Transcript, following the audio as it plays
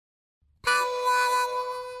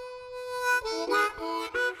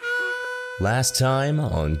Last time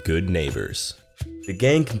on Good Neighbors. The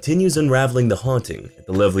gang continues unraveling the haunting at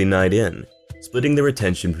the Lovely Night Inn, splitting their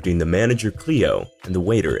attention between the manager Cleo and the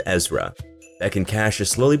waiter Ezra. Beck and Cassius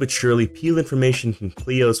slowly but surely peel information from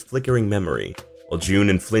Cleo's flickering memory, while June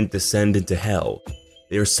and Flint descend into hell.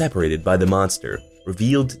 They are separated by the monster,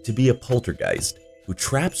 revealed to be a poltergeist, who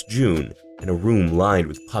traps June in a room lined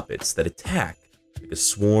with puppets that attack like a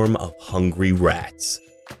swarm of hungry rats.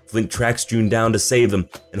 Flint tracks June down to save them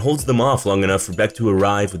and holds them off long enough for Beck to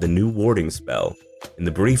arrive with a new warding spell. In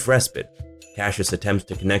the brief respite, Cassius attempts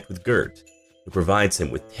to connect with Gert, who provides him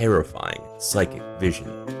with terrifying psychic vision.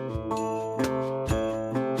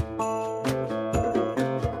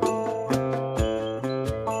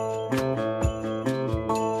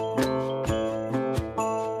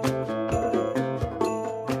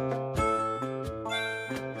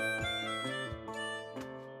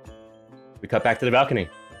 We cut back to the balcony.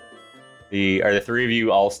 Are the three of you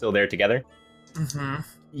all still there together? Mm-hmm.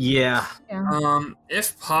 Yeah.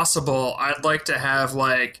 If possible, I'd like to have,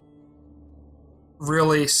 like,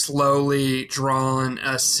 really slowly drawn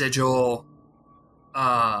a sigil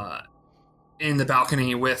in the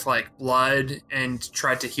balcony with, like, blood and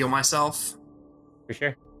tried to heal myself. For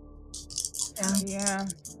sure. Yeah.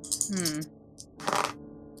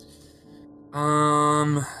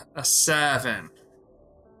 A 7.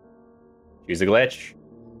 Choose a glitch.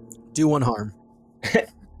 Do 1 harm. Net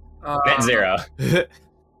 0.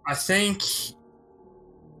 I think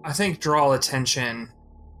draw attention.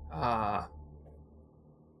 The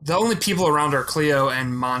only people around are Cleo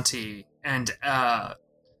and Monty and That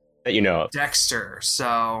you know of. Dexter.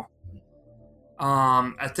 So,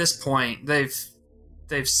 at this point, they've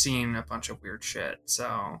seen a bunch of weird shit.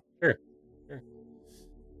 So Sure.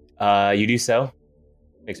 You do so.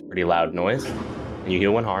 Makes a pretty loud noise, and you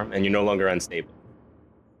heal 1 harm, and you're no longer unstable.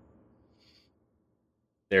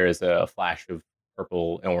 There is a flash of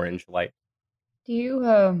purple and orange light, Do you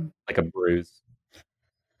like a bruise.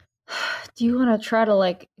 want to try to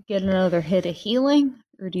like get another hit of healing,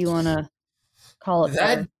 or do you want to call it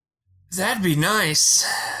there? that'd be nice.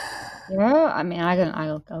 Yeah, I mean,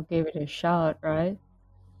 I'll give it a shot, right?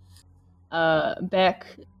 Beck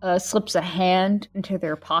slips a hand into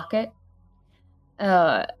their pocket,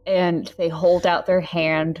 and they hold out their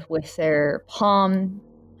hand with their palm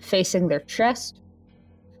facing their chest,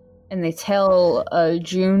 and they tell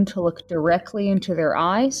June to look directly into their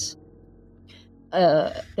eyes.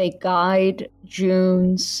 They guide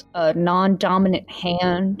June's non-dominant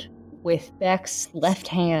hand with Beck's left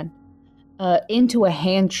hand into a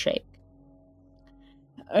handshake.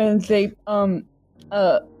 And they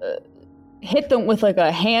hit them with like a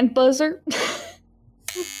hand buzzer.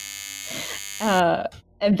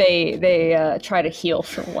 And they try to heal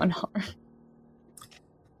for 1 harm.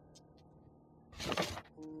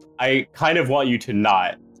 I kind of want you to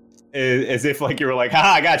not, as if like you were like,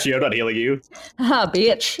 "Ha, I got you. I'm not healing you." Ha,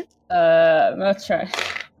 bitch. Let's try.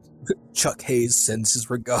 Chuck Hayes sends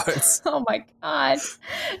his regards. Oh my god.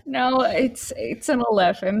 No, it's an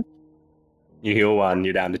 11. You heal 1.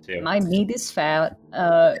 You're down to 2. My meat is fat.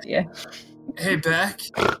 Yeah. Hey, Beck.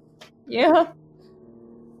 Yeah.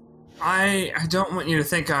 I don't want you to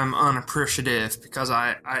think I'm unappreciative, because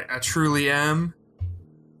I truly am.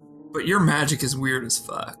 But your magic is weird as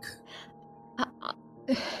fuck.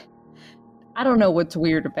 I don't know what's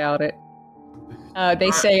weird about it. They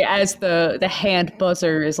say as the hand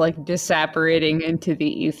buzzer is like disapparating into the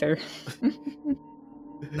ether.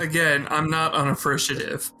 Again, I'm not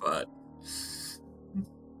unappreciative, but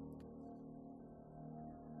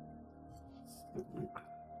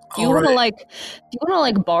Do you want to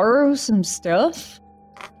like borrow some stuff?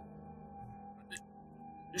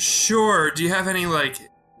 Sure. Do you have any like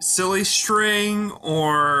silly string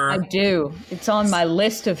or? I do. It's on my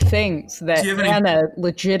list of things that Anna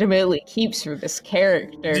legitimately keeps for this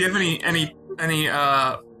character. Do you have any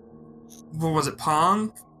what was it?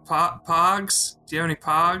 Pogs? Do you have any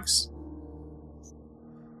pogs?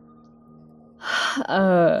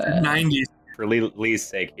 90s. For Lee's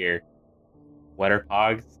sake here. What are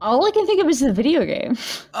Pogs? All I can think of is the video game.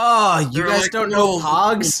 Oh, you They're guys like don't know little-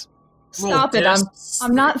 Pogs? Stop it!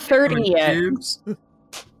 I'm not 30 yet.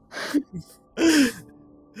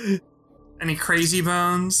 Any Crazy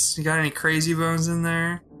Bones? You got any Crazy Bones in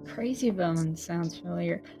there? Crazy Bones sounds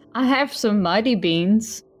familiar. I have some Mighty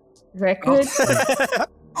Beans. Is that good?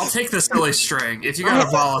 I'll take the silly string. If you got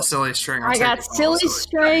a ball of silly string, I got silly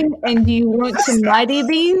string, and do you want some Mighty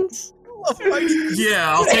Beans?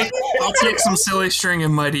 Yeah, I'll take some silly string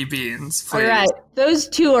and Mighty Beans, please. All right, those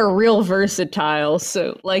two are real versatile,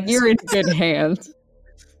 so like you're in good hands.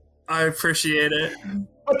 I appreciate it.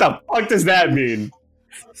 What the fuck does that mean?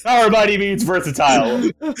 Power Mighty Bean's versatile.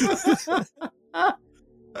 You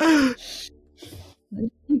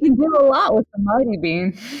can do a lot with the Mighty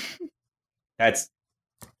Bean. That's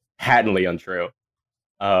patently untrue.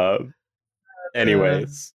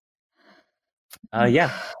 Anyways.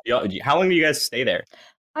 Yeah. How long do you guys stay there?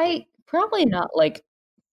 I probably not like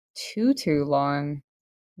too long,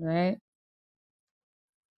 right?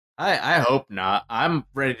 I hope not. I'm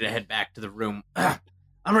ready to head back to the room. I'm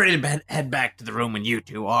ready to head back to the room when you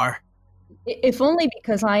two are. If only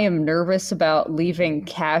because I am nervous about leaving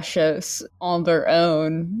Cassius on their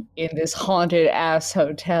own in this haunted ass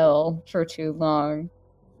hotel for too long.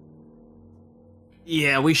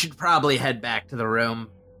 Yeah, we should probably head back to the room.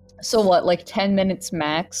 So what, like 10 minutes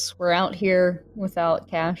max? We're out here without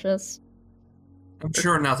Cassius? I'm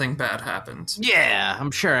sure nothing bad happened. Yeah,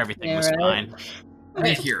 I'm sure everything was fine.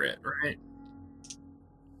 I hear it, right?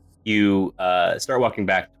 You start walking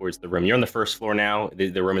back towards the room. You're on the first floor now.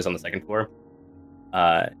 The room is on the second floor.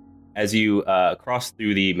 As you cross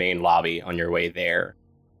through the main lobby on your way there,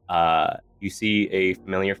 you see a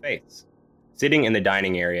familiar face. Sitting in the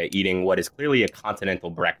dining area, eating what is clearly a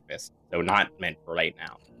continental breakfast, so not meant for right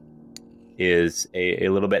now, is a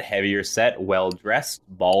little bit heavier set, well-dressed,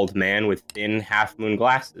 bald man with thin half-moon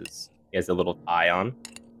glasses. He has a little tie on.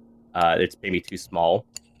 It's maybe too small.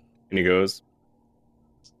 And he goes,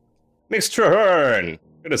 Miss Traherne,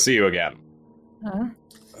 good to see you again. Huh?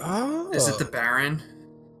 Oh. Is it the Baron?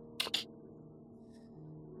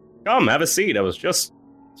 Come, have a seat. I was just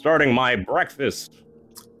starting my breakfast.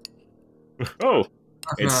 Oh,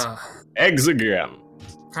 it's eggs again.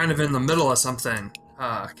 Kind of in the middle of something.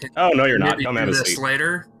 Oh, no, you're not. Maybe Come do have a this seat.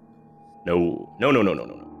 later. No.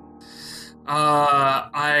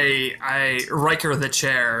 I Riker the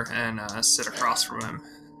chair and sit across from him.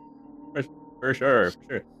 For sure.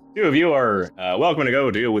 Two of you are welcome to go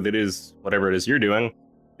deal with whatever it is you're doing.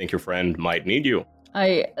 I think your friend might need you.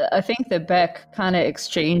 I think that Beck kind of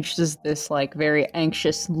exchanges this like very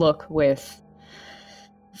anxious look with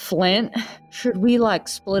Flint. Should we like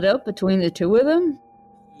split up between the two of them?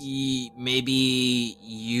 Maybe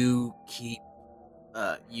you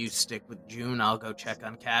you stick with June. I'll go check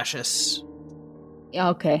on Cassius. Yeah,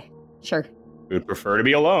 okay, sure. We would prefer to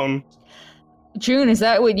be alone. June, is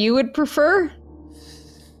that what you would prefer?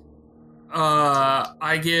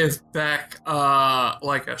 I give Beck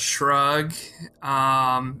like a shrug,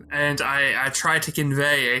 and I try to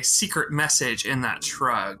convey a secret message in that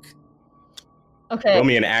shrug. Okay. Roll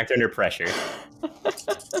me an act under pressure.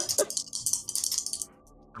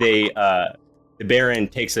 The Baron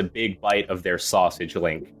takes a big bite of their sausage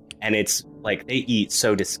link, and it's like they eat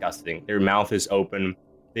so disgusting. Their mouth is open.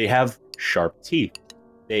 They have sharp teeth.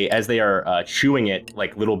 As they are chewing it,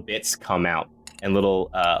 like little bits come out, and little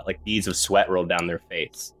like beads of sweat roll down their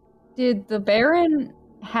face. Did the Baron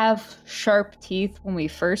have sharp teeth when we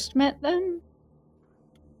first met them?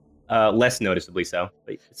 Less noticeably so,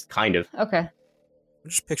 but it's kind of. Okay. I'm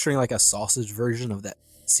just picturing like a sausage version of that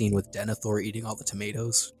scene with Denethor eating all the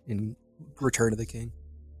tomatoes in Return of the King.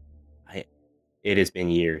 It has been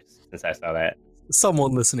years since I saw that.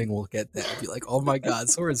 Someone listening will get that and be like, oh my god,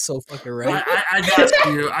 Soren's so fucking right. I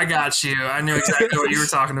got you. I knew exactly what you were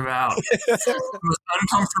talking about. The most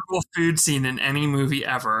uncomfortable food scene in any movie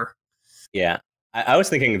ever. Yeah. I was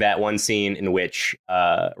thinking that one scene in which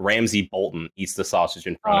Ramsay Bolton eats the sausage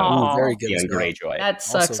in front Oh, of very good. Theon as well. Greyjoy. That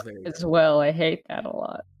Also sucks very good. as well. I hate that a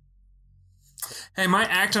lot. Hey, my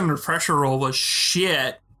act under pressure roll was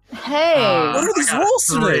shit. Hey! What are these I got rolls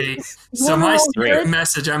today? 3. So my Wow, secret good.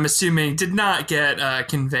 message, I'm assuming, did not get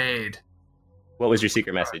conveyed. What was your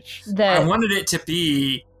secret message? I That wanted it to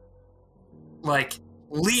be like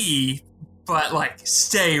Lee, but like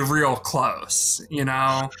stay real close, you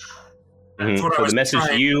know? That's what I So was the message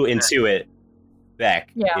trying you to say. intuit, Beck,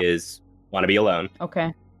 Yeah. is want to be alone.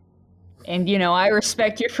 okay. And you know, I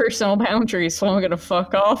respect your personal boundaries, so I'm gonna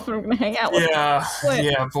fuck off and I'm gonna hang out with Flint.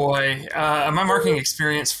 Yeah, boy. Am I marking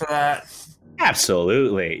experience for that?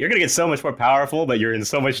 Absolutely. You're going to get so much more powerful, but you're in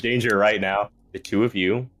so much danger right now. The two of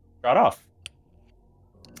you trot off.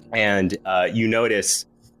 And you notice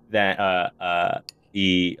that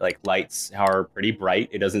the lights are pretty bright.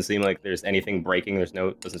 It doesn't seem like there's anything breaking.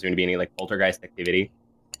 Doesn't seem to be any like poltergeist activity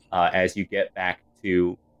as you get back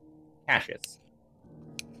to Cassius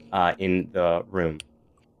in the room.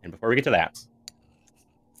 And before we get to that,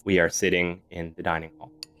 we are sitting in the dining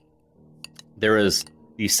hall. There is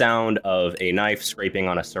the sound of a knife scraping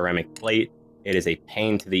on a ceramic plate. It is a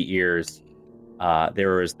pain to the ears.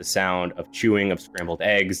 There is the sound of chewing of scrambled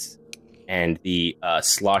eggs and the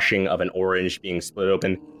sloshing of an orange being split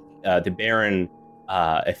open. The Baron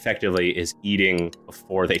effectively is eating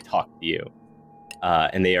before they talk to you.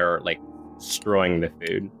 and they are like destroying the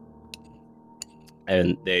food.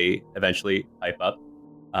 And they eventually pipe up.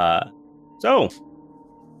 So,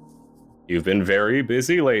 you've been very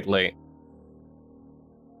busy lately.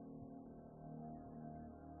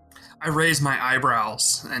 I raise my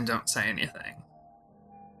eyebrows and don't say anything.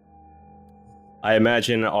 I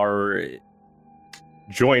imagine our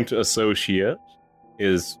joint associate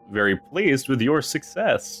is very pleased with your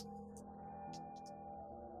success.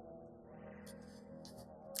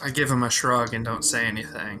 I give him a shrug and don't say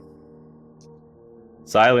anything.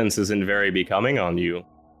 Silence isn't very becoming on you.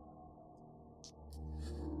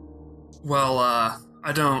 Well,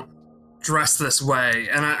 I don't dress this way,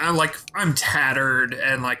 and I'm tattered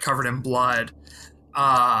and like covered in blood,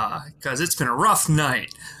 because it's been a rough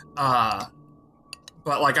night.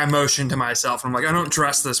 But like I motion to myself, and I'm like, I don't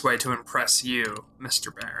dress this way to impress you,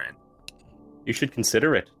 Mr. Baron. You should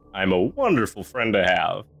consider it. I'm a wonderful friend to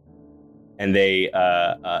have. And they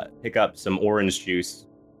pick up some orange juice.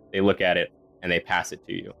 They look at it, and they pass it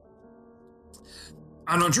to you.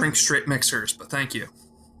 I don't drink straight mixers, but thank you.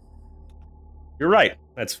 You're right.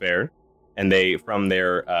 That's fair. And they, from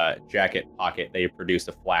their jacket pocket, they produce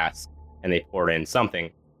a flask, and they pour in something.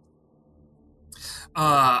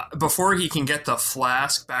 Before he can get the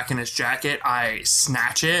flask back in his jacket, I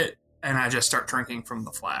snatch it, and I just start drinking from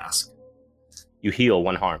the flask. You heal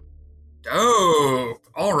 1 harm. Oh,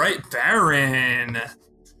 all right, Baron.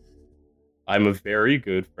 I'm a very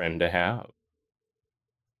good friend to have.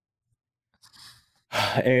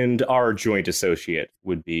 And our joint associate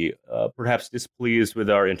would be perhaps displeased with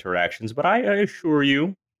our interactions, but I assure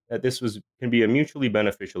you that this can be a mutually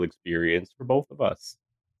beneficial experience for both of us.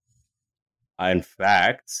 In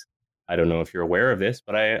fact, I don't know if you're aware of this,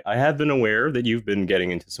 but I have been aware that you've been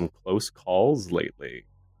getting into some close calls lately.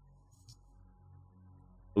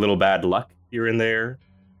 A little bad luck here and there,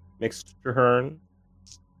 Mixed Traherne.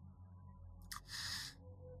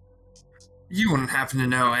 You wouldn't happen to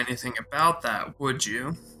know anything about that, would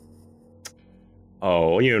you?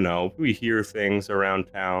 Oh, we hear things around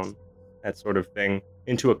town, that sort of thing.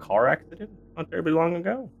 Into a car accident not terribly long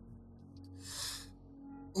ago.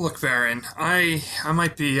 Look, Baron, I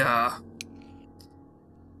might be,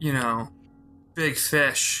 big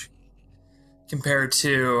fish compared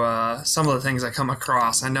to some of the things I come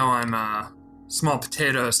across. I know I'm small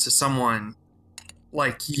potatoes to someone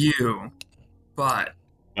like you, but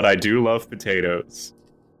I do love potatoes.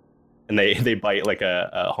 And they bite like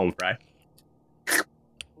a home fry.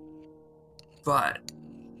 But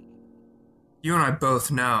you and I both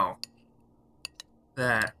know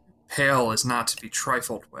that Pale is not to be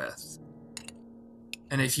trifled with.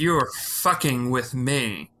 And if you're fucking with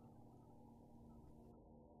me,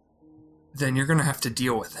 then you're gonna have to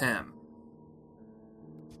deal with him.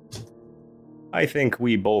 I think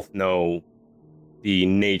we both know the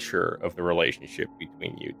nature of the relationship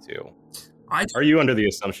between you two. Are you under the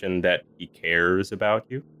assumption that he cares about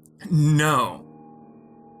you? No.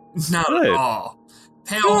 Not Good. at all.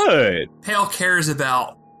 Pale cares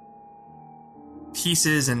about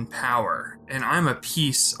pieces and power, and I'm a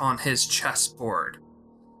piece on his chessboard.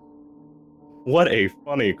 What a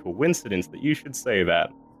funny coincidence that you should say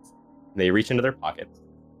that. They reach into their pocket,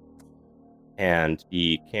 and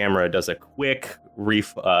the camera does a quick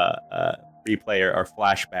replay or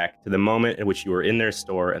flashback to the moment in which you were in their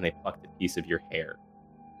store and they plucked a piece of your hair.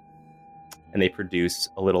 And they produce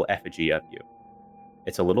a little effigy of you.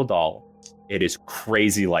 It's a little doll. It is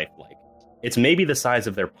crazy lifelike. It's maybe the size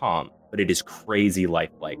of their palm, but it is crazy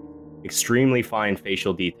lifelike. Extremely fine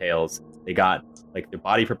facial details. They got like the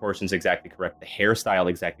body proportions exactly correct, the hairstyle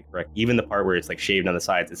exactly correct. Even the part where it's like shaved on the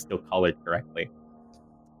sides is still colored correctly.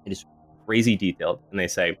 It is crazy detailed. And they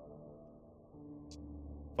say,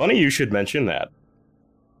 funny you should mention that.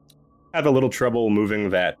 Have a little trouble moving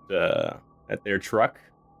that at their truck.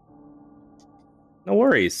 No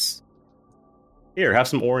worries. Here, have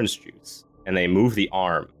some orange juice. And they move the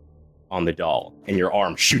arm on the doll, and your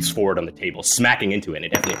arm shoots forward on the table, smacking into it, and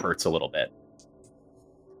it definitely hurts a little bit.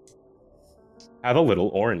 Have a little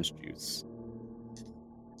orange juice.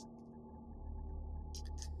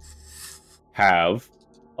 Have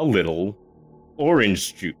a little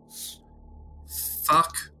orange juice.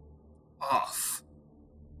 Fuck off.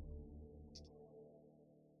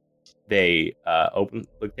 They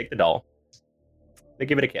take the doll. They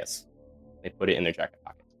give it a kiss. They put it in their jacket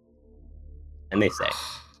pocket. And they say,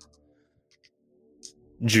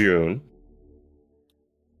 June,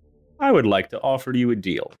 I would like to offer you a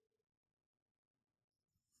deal.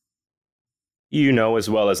 You know as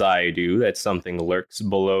well as I do that something lurks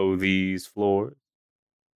below these floors.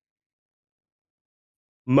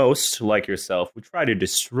 Most, like yourself, would try to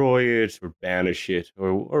destroy it or banish it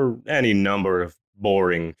or any number of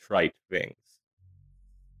boring, trite things.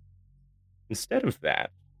 Instead of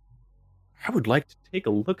that, I would like to take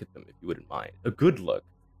a look at them, if you wouldn't mind. A good look,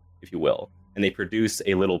 if you will. And they produce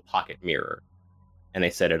a little pocket mirror, and they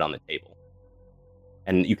set it on the table.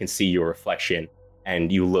 And you can see your reflection,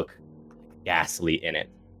 and you look ghastly in it.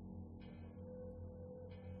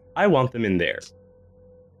 I want them in there.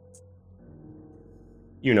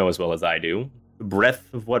 You know as well as I do, the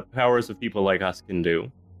breadth of what powers of people like us can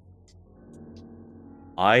do.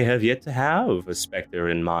 I have yet to have a specter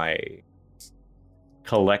in my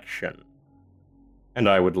collection, and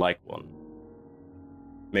I would like one.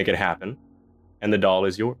 Make it happen, and the doll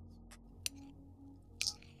is yours.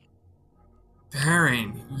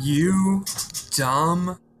 Baron, you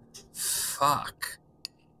dumb fuck.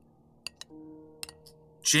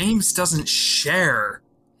 James doesn't share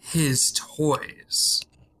his toys.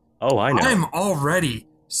 Oh, I know. I'm already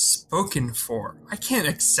spoken for. I can't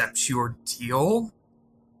accept your deal.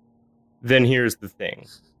 Then here's the thing.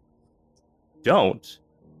 Don't,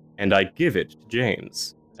 and I give it to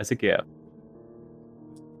James as a gift.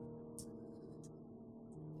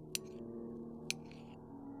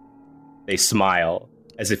 They smile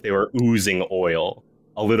as if they were oozing oil.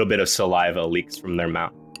 A little bit of saliva leaks from their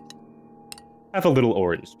mouth. Have a little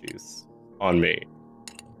orange juice on me.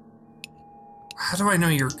 How do I know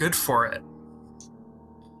you're good for it?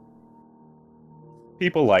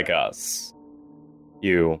 People like us.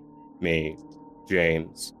 You, me,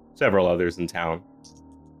 James, several others in town.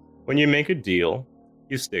 When you make a deal,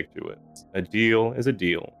 you stick to it. A deal is a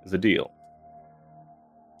deal is a deal.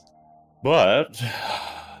 But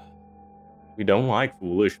we don't like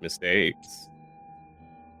foolish mistakes.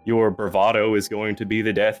 Your bravado is going to be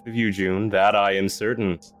the death of you, June, that I am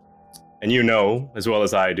certain. And you know, as well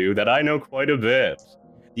as I do, that I know quite a bit.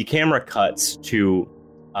 The camera cuts to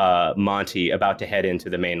Monty about to head into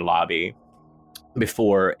the main lobby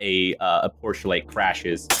before a Porsche Lake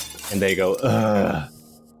crashes, and they go, ugh,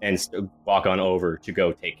 and walk on over to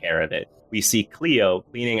go take care of it. We see Cleo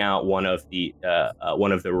cleaning out one of the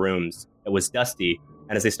rooms that was dusty,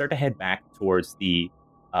 and as they start to head back towards the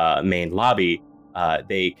main lobby,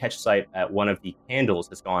 they catch sight at one of the candles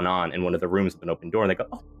that's gone on in one of the rooms with an open door, and they go,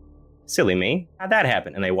 oh, silly me, how'd that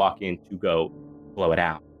happen? And they walk in to go blow it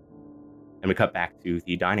out. And we cut back to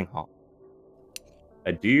the dining hall.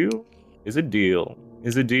 A deal is a deal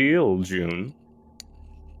is a deal, June.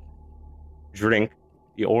 Drink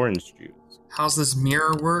the orange juice. How's this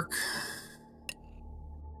mirror work?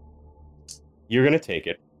 You're going to take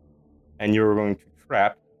it, and you're going to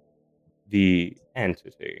trap the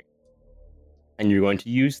entity. And you're going to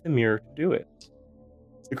use the mirror to do it.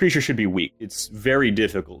 The creature should be weak. It's very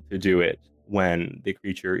difficult to do it when the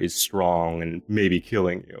creature is strong and maybe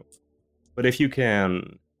killing you. But if you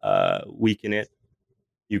can weaken it,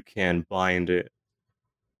 you can bind it,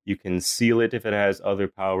 you can seal it if it has other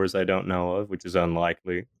powers I don't know of, which is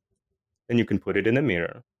unlikely, then you can put it in the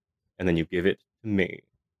mirror, and then you give it to me.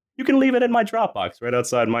 You can leave it in my Dropbox right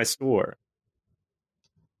outside my store.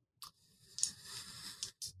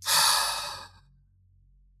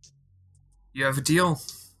 You have a deal.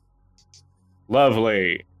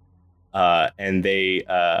 Lovely. And they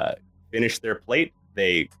finish their plate,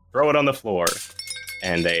 they throw it on the floor,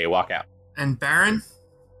 and they walk out. And Baron?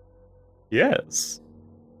 Yes.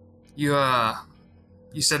 You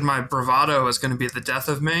said my bravado is going to be the death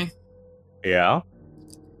of me? Yeah?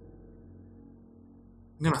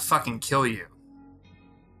 I'm going to fucking kill you.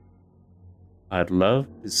 I'd love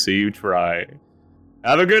to see you try.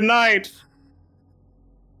 Have a good night!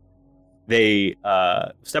 They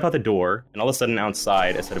step out the door, and all of a sudden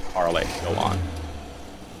outside, a set of car lights go on.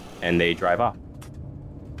 And they drive off.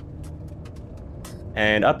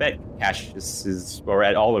 And up at Cassius's, or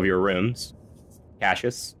at all of your rooms,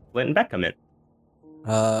 Cassius, Flint, and Beck come in.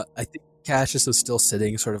 I think Cassius is still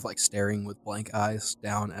sitting, sort of like staring with blank eyes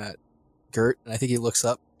down at Gert, and I think he looks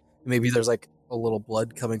up. Maybe there's like a little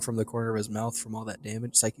blood coming from the corner of his mouth from all that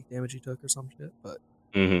damage, psychic damage he took or some shit, but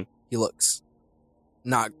he looks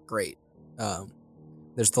not great.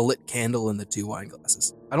 There's the lit candle and the 2 wine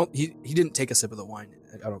glasses. He didn't take a sip of the wine,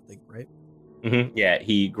 I don't think, right? Yeah,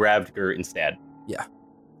 he grabbed Gert instead. Yeah.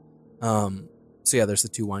 So yeah, there's the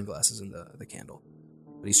 2 wine glasses and the candle.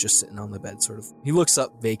 But he's just sitting on the bed, sort of. He looks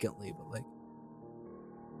up vacantly, but like,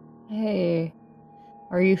 Hey,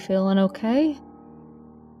 are you feeling okay?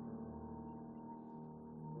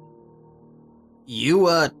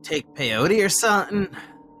 You, take peyote or something?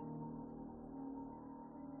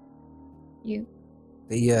 You?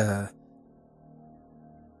 I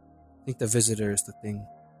think the visitor is the thing.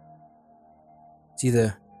 It's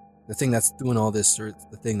either the thing that's doing all this or it's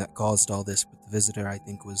the thing that caused all this, but the visitor, I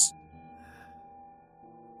think, was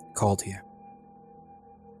called here.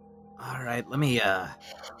 All right, let me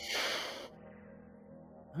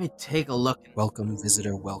take a look. Welcome,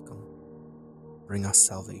 visitor, welcome. Bring us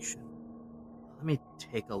salvation. Let me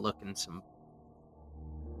take a look in some.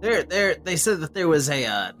 They said that there was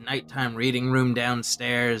a nighttime reading room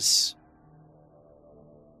downstairs.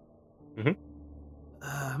 Mhm.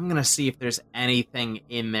 I'm gonna see if there's anything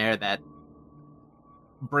in there that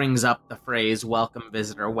brings up the phrase "welcome,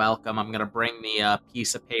 visitor, welcome." I'm gonna bring the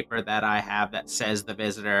piece of paper that I have that says the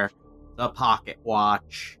visitor, the pocket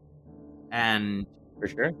watch, and For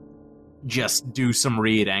sure. just do some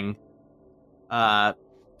reading.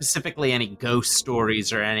 Specifically any ghost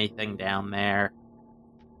stories or anything down there.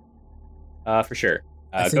 For sure.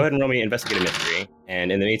 I Go think- ahead and roll me investigate a mystery.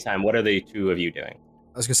 And in the meantime, what are the two of you doing?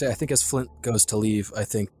 I was gonna say, I think as Flint goes to leave, I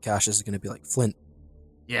think Cassius is gonna be like, Flint,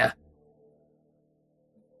 Yeah.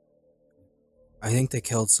 I think they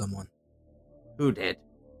killed someone. Who did?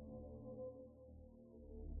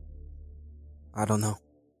 I don't know.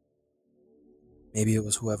 Maybe it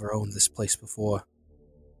was whoever owned this place before.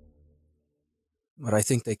 But I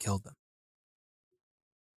think they killed them.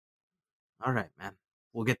 All right, man.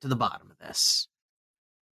 We'll get to the bottom of this.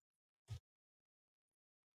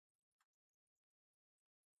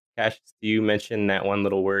 Cash, do you mention that one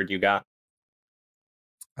little word you got?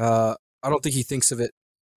 I don't think he thinks of it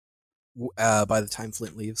by the time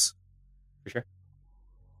Flint leaves. For sure.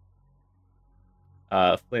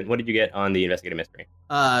 Flint, what did you get on the investigative mystery?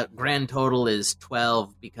 Grand total is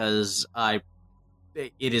 12 because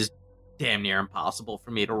it is damn near impossible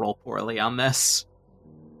for me to roll poorly on this.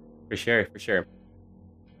 For sure, for sure.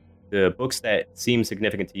 The books that seem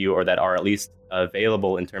significant to you, or that are at least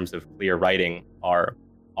available in terms of clear writing, are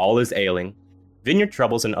All is Ailing, Vineyard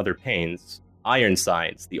Troubles and Other Pains,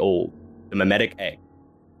 Ironsides, the Old, The Mimetic Egg,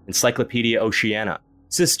 Encyclopedia Oceana,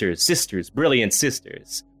 Sisters, Sisters, Brilliant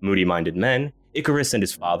Sisters, Moody-Minded Men, Icarus and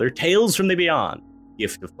His Father, Tales from the Beyond,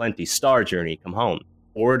 Gift of Plenty, Star Journey, Come Home,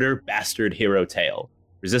 Orator, Bastard, Hero Tale,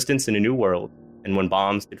 Resistance in a New World, and When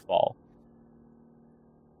Bombs Did Fall.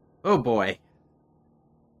 Oh boy.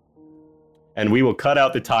 And we will cut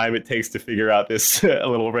out the time it takes to figure out this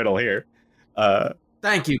little riddle here.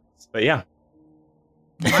 Thank you. But yeah.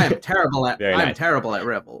 I am terrible at Very nice. terrible at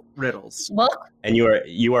riddles. Well, And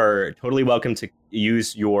you are totally welcome to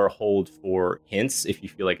use your hold for hints if you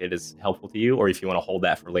feel like it is helpful to you, or if you want to hold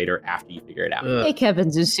that for later after you figure it out. hey,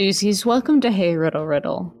 Kevins and Susies, welcome to Hey Riddle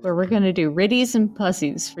Riddle, where we're going to do riddies and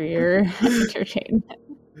pussies for your entertainment.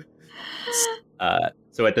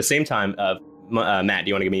 So at the same time, Matt, do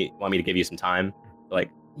you want me to give you some time?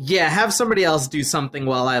 Like, Yeah, have somebody else do something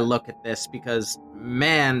while I look at this because,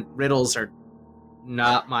 man, riddles are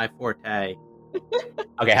not my forte.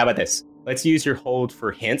 okay, how about this? Let's use your hold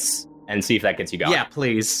for hints and see if that gets you going. Yeah,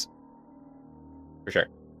 please. For sure.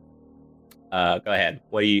 Go ahead.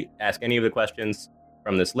 What do you ask any of the questions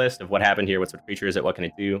from this list of what happened here? What sort of creature is it? What can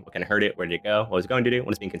it do? What can it hurt it? Where did it go? What was it going to do?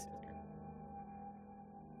 What is being considered here?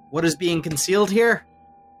 What is being concealed here?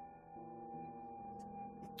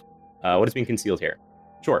 What is being concealed here?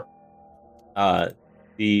 Sure.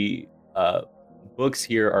 The books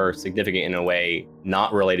here are significant in a way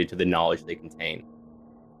not related to the knowledge they contain.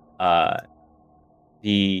 There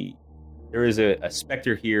is a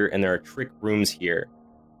specter here, and there are trick rooms here.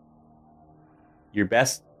 You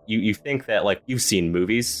think that, like, you've seen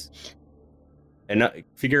movies, and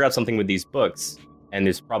figure out something with these books, and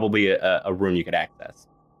there's probably a room you could access.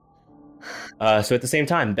 So at the same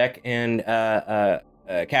time, Beck and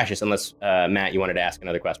Cassius, unless Matt, you wanted to ask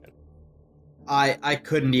another question. I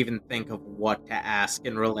couldn't even think of what to ask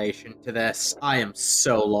in relation to this. I am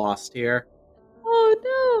so lost here.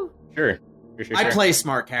 Oh, Sure. I play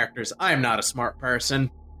smart characters. I am not a smart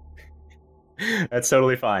person. That's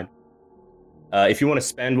totally fine. If you want to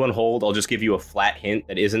spend one hold, I'll just give you a flat hint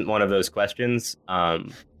that isn't one of those questions.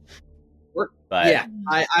 But Yeah,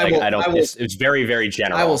 it's very, very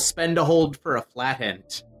general. I will spend a hold for a flat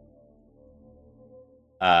hint.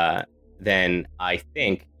 Then I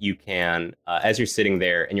think you can, as you're sitting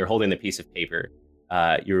there and you're holding the piece of paper,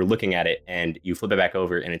 you're looking at it and you flip it back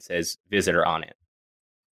over and it says visitor on it.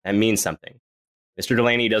 That means something. Mr.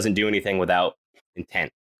 Delaney doesn't do anything without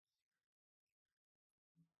intent.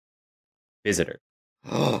 Visitor.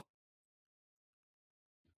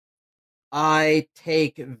 I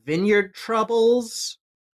take Vineyard Troubles,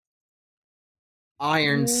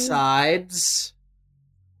 Ironsides,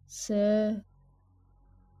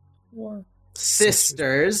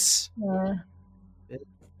 Sisters,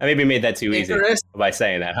 I maybe made that too easy Icarus, by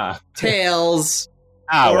saying that, huh? Tales,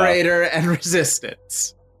 well. orator, and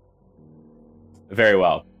resistance. Very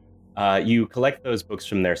well. You collect those books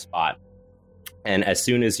from their spot, and as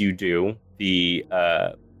soon as you do, the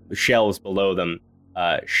shelves below them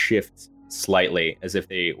shift slightly, as if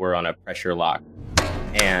they were on a pressure lock.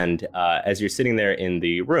 And as you're sitting there in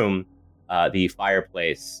the room, the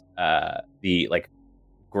fireplace, the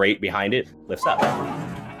grate behind it, lifts up,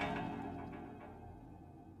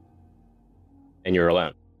 and you're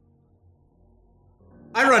alone.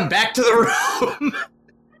 I run back to the room.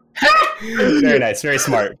 Very nice, very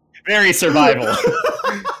smart, very survival.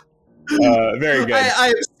 Very good. I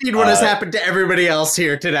have seen what has happened to everybody else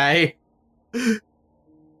here today.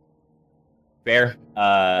 Fair.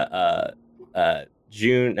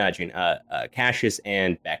 Cassius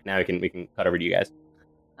and Beck. Now we can cut over to you guys.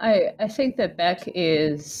 I think that Beck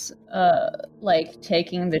is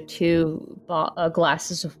taking the two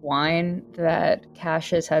glasses of wine that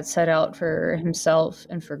Cassius had set out for himself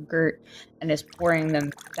and for Gert, and is pouring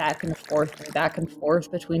them back and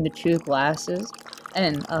forth between the two glasses,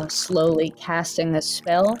 and slowly casting a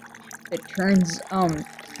spell that turns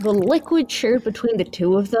the liquid shared between the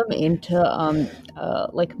two of them into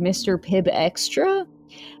Mr. Pibb Extra,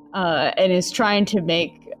 and is trying to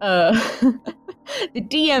make the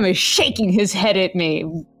DM is shaking his head at me,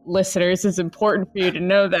 listeners. It's important for you to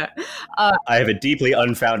know that. I have a deeply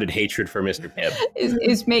unfounded hatred for Mr. Pibb.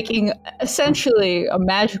 Is making essentially a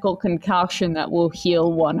magical concoction that will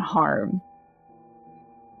heal one harm.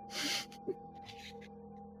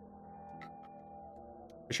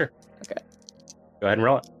 For sure. Okay. Go ahead and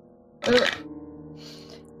roll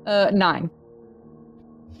it. 9.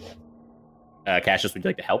 Cassius, would you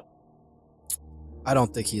like to help? I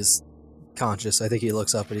don't think he's conscious. I think he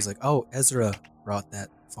looks up and he's like, "Oh, Ezra brought that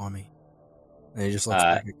for me." And he just looks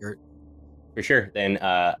back at Gert. For sure. Then,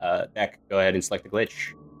 Beck, go ahead and select the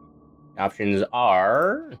glitch. The options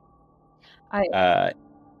are... the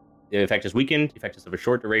effect is weakened. The effect is of a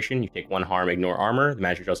short duration. You take 1 harm, ignore armor. The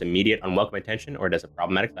magic draws immediate unwelcome attention, or it has a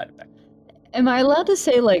problematic side effect. Am I allowed to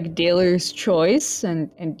say, dealer's choice, and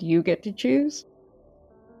you get to choose?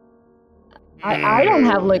 I don't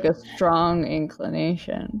have, a strong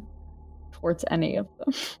inclination towards any of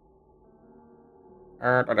them.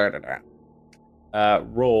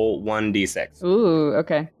 Roll 1d6. Ooh,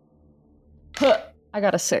 okay. I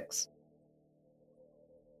got a 6.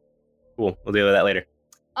 Cool. We'll deal with that later.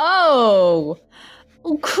 Oh,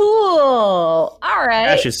 cool. All right.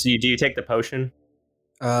 Cassius, do you take the potion?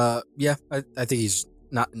 Yeah, I think he's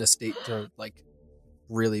not in a state to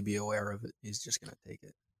really be aware of it. He's just gonna take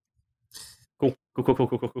it. Cool.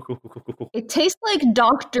 It tastes like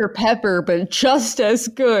Dr. Pepper, but just as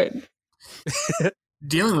good.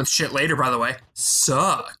 Dealing with shit later, by the way,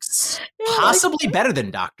 sucks. Possibly better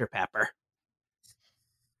than Dr. Pepper.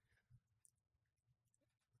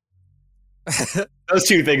 Those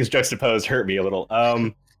two things juxtaposed hurt me a little.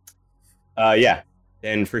 Yeah.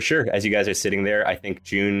 And for sure, as you guys are sitting there, I think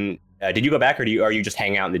June. Did you go back, or are you just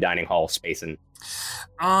hanging out in the dining hall spacing?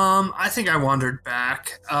 I think I wandered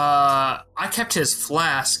back. I kept his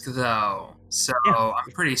flask though, so yeah. I'm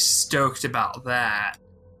pretty stoked about that.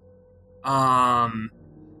 But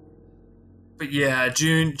yeah,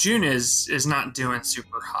 June is not doing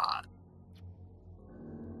super hot.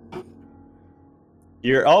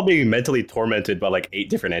 You're all being mentally tormented by 8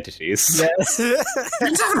 different entities. Yes.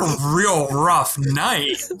 He's having a real rough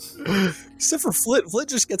night. Except for Flint. Flint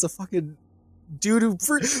just gets a fucking dude who... What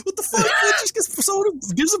the fuck? Flint just gets someone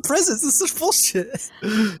who gives him presents. It's such bullshit.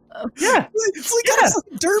 Yeah. Flint got a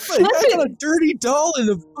fucking dirtbag. He got a dirty doll and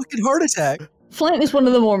a fucking heart attack. Flint is one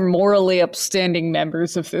of the more morally upstanding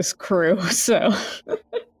members of this crew, so...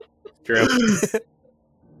 True.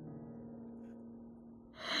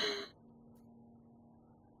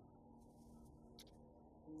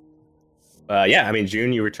 Yeah, I mean,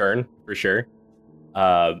 June, you return, for sure.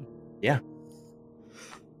 Yeah.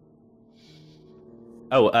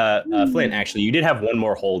 Oh, Flint, actually, you did have one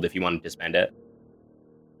more hold if you wanted to spend it.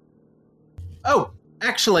 Oh,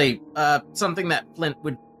 actually, something that Flint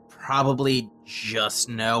would probably just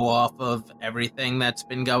know off of everything that's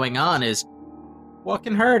been going on is what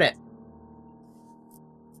can hurt it?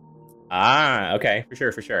 Ah, okay, for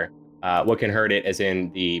sure. What can hurt it as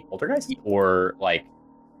in the poltergeist? Or,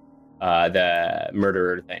 the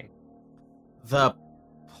murderer thing? The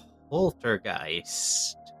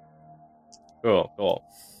poltergeist. Cool.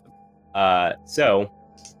 So,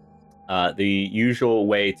 the usual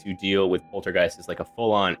way to deal with poltergeist is a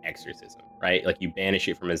full-on exorcism, right? You banish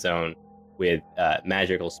it from a zone with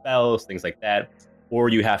magical spells, things like that. Or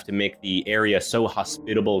you have to make the area so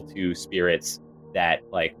hospitable to spirits that,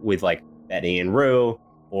 with Betty and Rue,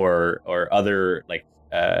 or other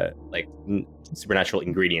supernatural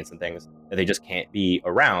ingredients and things that they just can't be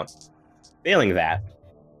around. Failing that,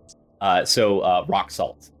 rock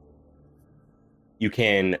salt. You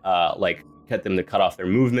can get them to cut off their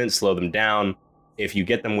movement, slow them down. If you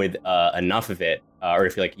get them with enough of it, or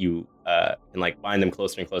if you can bind them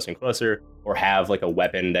closer and closer and closer, or have a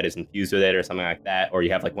weapon that is infused with it or something like that, or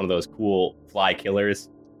you have one of those cool fly killers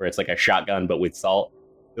where it's a shotgun but with salt,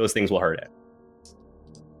 those things will hurt it.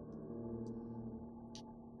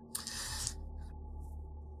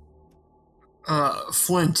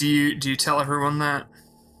 Flint, do you tell everyone that?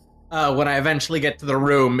 When I eventually get to the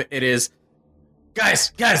room, it is,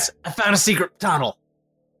 guys, I found a secret tunnel.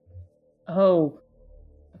 Oh,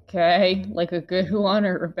 okay. Like a good one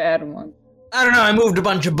or a bad one? I don't know. I moved a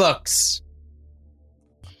bunch of books.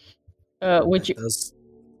 Does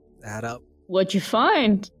add up? What'd you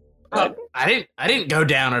find? I didn't go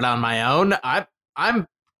down it on my own. I'm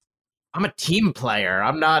a team player.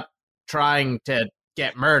 I'm not trying to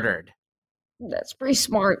get murdered. That's pretty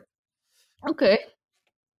smart. Okay.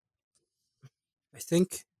 I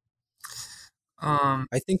think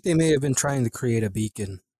they may have been trying to create a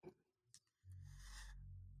beacon.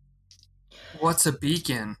 What's a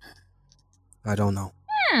beacon? I don't know.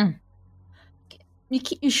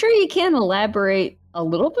 You sure you can elaborate a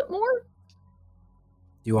little bit more?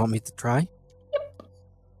 Do you want me to try? Yep.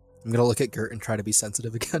 I'm gonna look at Gert and try to be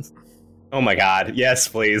sensitive again. Oh my god, yes,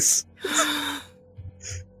 please.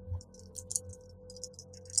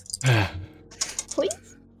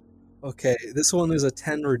 Please? Okay, this one is a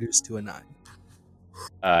 10 reduced to a 9.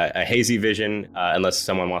 A hazy vision, unless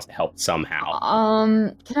someone wants to help somehow.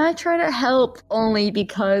 Can I try to help only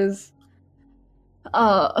because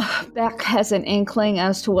Beck has an inkling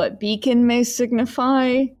as to what beacon may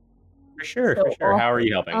signify? For sure. How are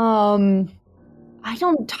you helping? I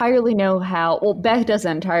don't entirely know how. Well, Beck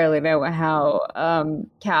doesn't entirely know how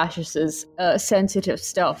Cassius's sensitive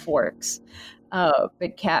stuff works.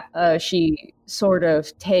 But she sort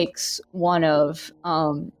of takes one of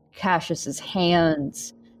Cassius's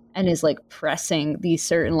hands and is pressing these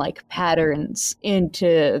certain patterns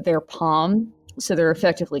into their palm, so they're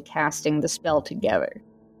effectively casting the spell together.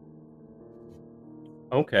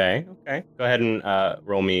 Okay. Go ahead and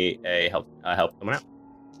roll me a help someone out.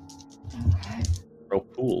 Okay. Roll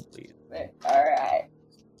cool, please. All right.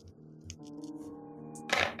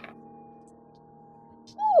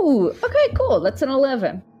 Ooh, okay, cool. That's an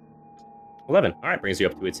 11. 11. All right, brings you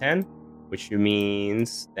up to a 10, which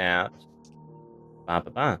means that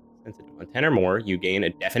sensitive. On 10 or more, you gain a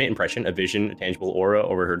definite impression, a vision, a tangible aura,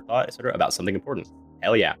 overheard thought, etc. about something important.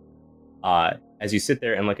 Hell yeah. As you sit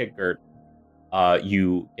there and look at Gert,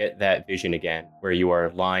 you get that vision again, where you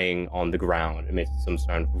are lying on the ground amidst some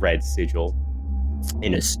sort of red sigil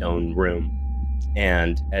in a stone room.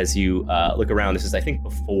 And as you look around, this is, I think,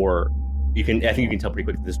 before you can tell pretty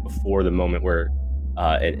quickly this is before the moment where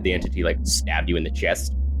the entity stabbed you in the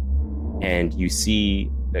chest, and you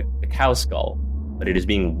see the cow skull, but it is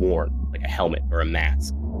being worn like a helmet or a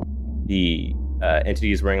mask. The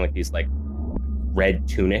entity is wearing these red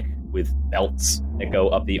tunic with belts that go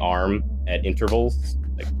up the arm at intervals,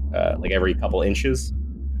 every couple inches.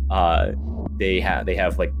 They have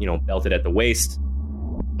belted at the waist.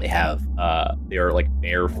 They are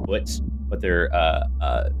barefoot, but their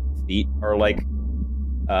feet are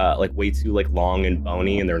way too long and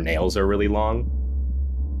bony, and their nails are really long.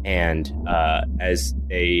 And as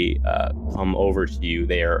they come over to you,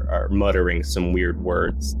 they are muttering some weird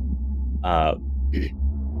words.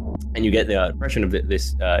 And you get the impression of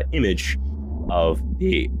this image of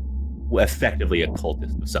the effectively a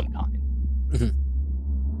cultist of some kind.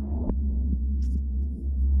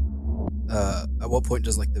 At what point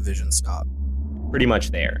does the vision stop? Pretty much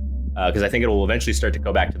there. Because I think it will eventually start to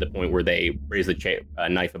go back to the point where they raise the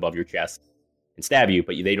knife above your chest and stab you,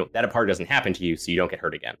 but that part doesn't happen to you, so you don't get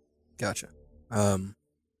hurt again. Gotcha.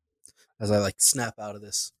 As I snap out of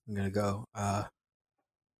this, I'm gonna go.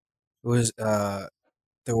 It was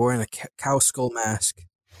they're wearing a cow skull mask.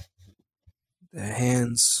 Their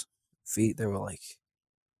hands, feet, they were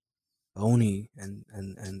bony and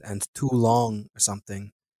too long or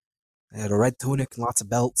something. They had a red tunic and lots of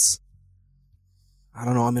belts. I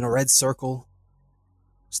don't know. I'm in a red circle,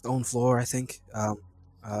 stone floor. I think. I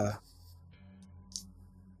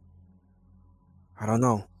don't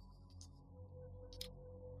know.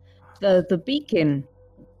 The beacon.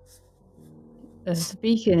 The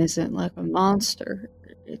beacon isn't like a monster.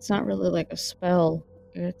 It's not really a spell.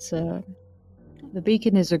 It's the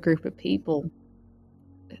beacon is a group of people.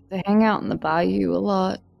 They hang out in the bayou a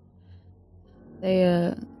lot.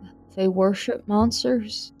 They worship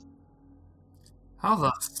monsters. How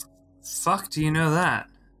the fuck do you know that?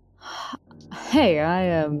 Hey,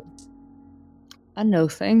 I know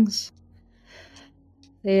things.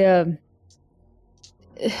 If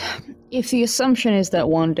the assumption is that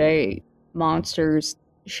one day monsters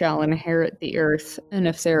shall inherit the earth, and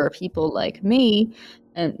if there are people like me,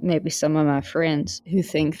 and maybe some of my friends, who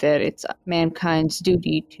think that it's mankind's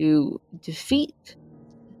duty to defeat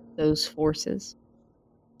those forces,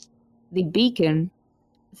 the Beacon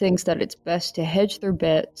thinks that it's best to hedge their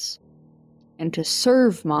bets and to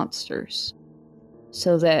serve monsters,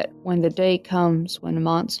 so that when the day comes when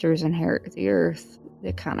monsters inherit the earth,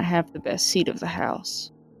 they kind of have the best seat of the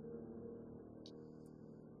house.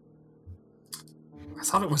 I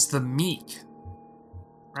thought it was the meek.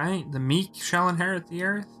 Right? The meek shall inherit the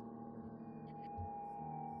earth?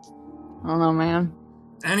 I don't know, man.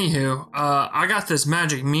 Anywho, I got this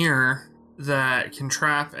magic mirror that can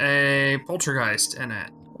trap a poltergeist in it.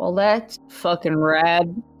 Well, that's fucking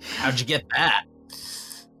rad. How'd you get that?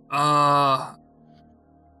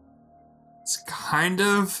 It's kind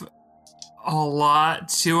of a lot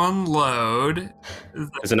to unload.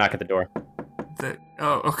 There's a knock at the door.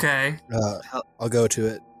 Oh, okay. I'll go to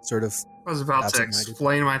it, sort of. I was about to Absent-minded.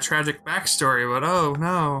 explain my tragic backstory, but oh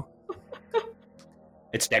no.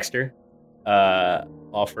 It's Dexter,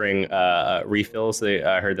 offering refills.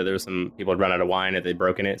 I heard that there was some people had run out of wine, that they'd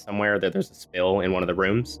broken it somewhere, that there's a spill in one of the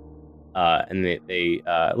rooms. And they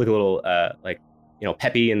look a little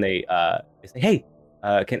peppy, and they say, "Hey,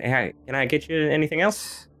 can I get you anything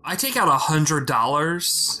else?" I take out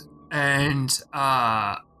 $100 and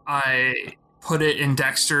I put it in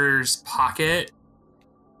Dexter's pocket,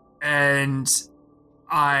 and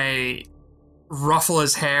I ruffle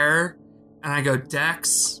his hair, and I go,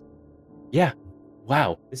 "Dex, Yeah.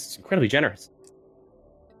 Wow, this is incredibly generous.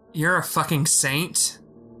 you're a fucking saint,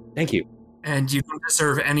 Thank you. and you don't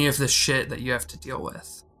deserve any of the shit that you have to deal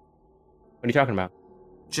with. What are you talking about?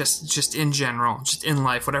 Just in general, just in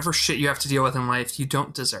life, whatever shit you have to deal with in life, you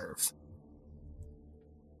don't deserve."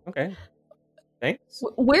 Okay. Thanks.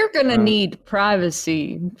 We're gonna need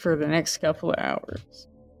privacy for the next couple of hours.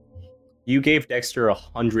 You gave Dexter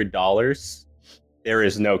 $100. There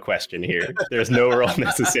is no question here. There's no roll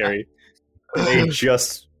necessary. They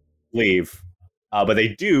just leave. But they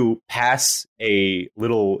do pass a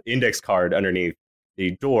little index card underneath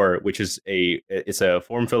the door, which is it's a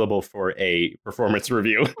form fillable for a performance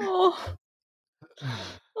review.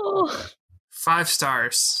 Oh, 5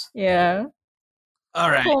 stars. yeah. All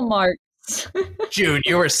right, Full marks. June,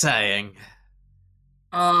 you were saying.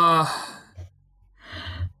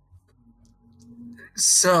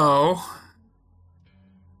 So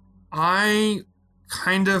I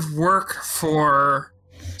kind of work for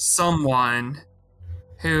someone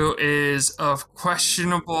who is of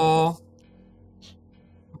questionable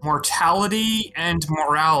mortality and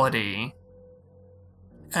morality.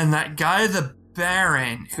 And that guy, the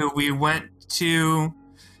Baron, who we went to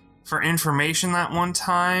for information that one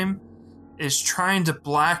time, is trying to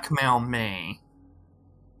blackmail me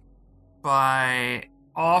by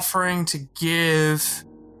offering to give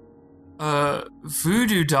a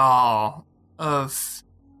voodoo doll of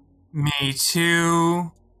me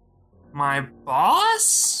to my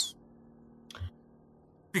boss?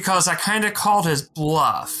 Because I kind of called his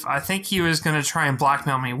bluff. I think he was going to try and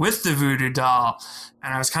blackmail me with the voodoo doll.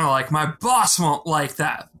 And I was kind of like, my boss won't like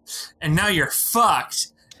that. And now you're fucked.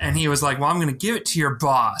 And he was like, well, I'm going to give it to your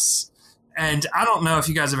boss. And I don't know if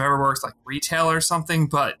you guys have ever worked like retail or something,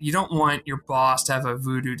 but you don't want your boss to have a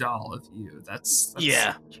voodoo doll of you. That's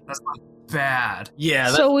Yeah. That's like bad. Yeah.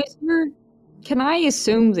 So can I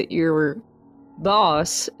assume that your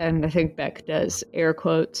boss, and I think Beck does air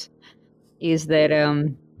quotes, is that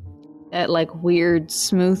like weird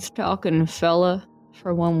smooth talking fella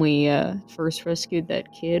from when we first rescued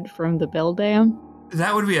that kid from the Bell Dam?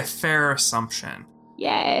 That would be a fair assumption.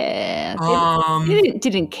 Yeah. They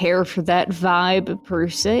didn't care for that vibe per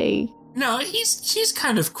se. No, he's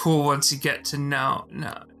kind of cool once you get to know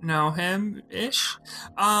him ish.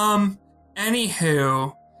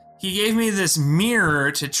 Anywho, he gave me this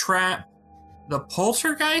mirror to trap the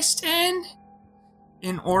poltergeist in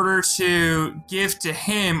order to give to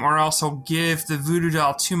him, or also give the voodoo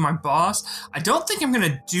doll to my boss. I don't think I'm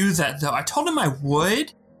gonna do that though. I told him I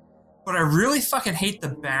would, but I really fucking hate the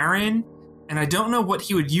Baron, and I don't know what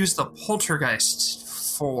he would use the poltergeist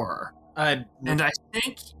for. And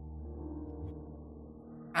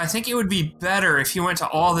I think it would be better if he went to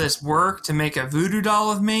all this work to make a voodoo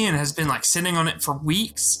doll of me and has been like sitting on it for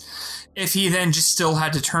weeks, if he then just still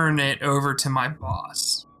had to turn it over to my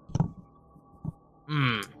boss.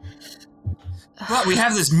 But we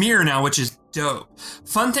have this mirror now, which is dope.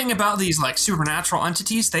 Fun thing about these like supernatural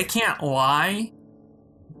entities, they can't lie,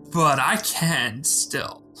 but I can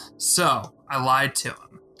still. So I lied to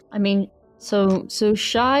him. I mean, so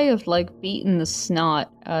shy of like beating the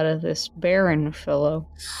snot out of this Baron fellow.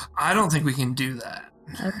 I don't think we can do that.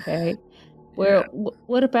 Okay. Well,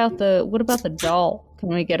 what about the doll? Can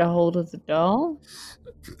we get a hold of the doll?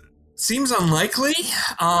 Seems unlikely.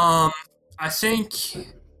 I think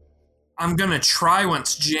I'm gonna try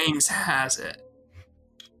once James has it.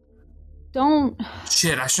 Don't.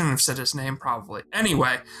 Shit, I shouldn't have said his name probably.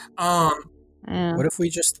 Anyway, Yeah. What if we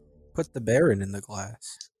just put the Baron in the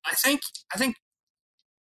glass? I think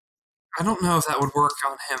I don't know if that would work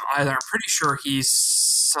on him either. I'm pretty sure he's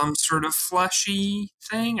some sort of fleshy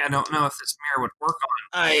thing. I don't know if this mirror would work on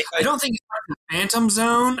him. I don't think it's like the Phantom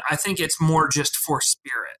Zone. I think it's more just for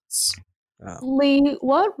spirits. Lee,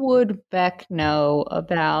 what would Beck know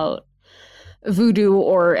about voodoo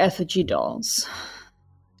or effigy dolls?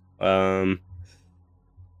 I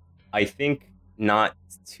think not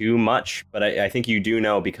too much, but I think you do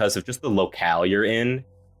know because of just the locale you're in,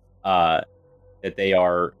 that they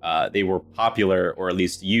were popular or at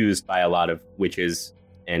least used by a lot of witches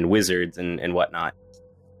and wizards and whatnot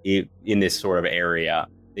in this sort of area.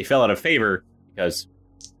 They fell out of favor because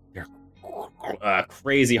they're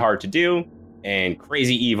crazy hard to do and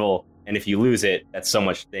crazy evil, and if you lose it, that's so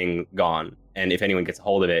much thing gone. And if anyone gets a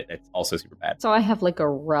hold of it, it's also super bad. So I have like a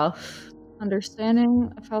rough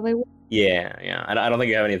understanding of how they work. Yeah. I don't think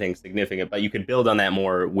you have anything significant, but you could build on that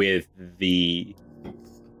more with the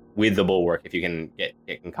bulwark if you can get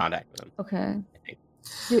in contact with them. Okay. I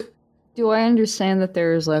think. Do I understand that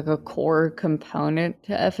there's like a core component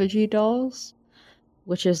to effigy dolls,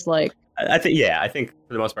 which is like? I think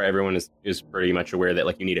for the most part, everyone is pretty much aware that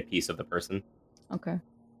like you need a piece of the person. Okay.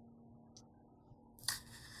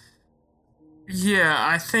 Yeah,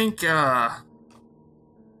 I think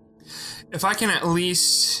if I can at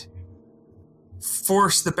least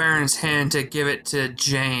force the Baron's hand to give it to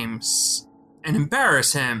James and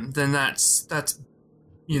embarrass him, then that's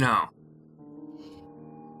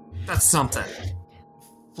something.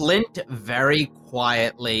 Flint very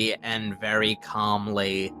quietly and very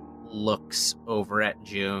calmly looks over at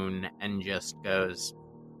June and just goes,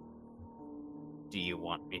 "Do you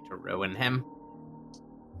want me to ruin him?"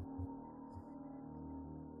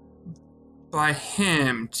 By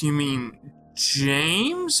him, do you mean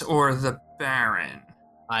James or the Baron?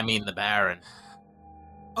 I mean the Baron.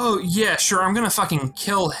 Oh, yeah, sure, I'm gonna fucking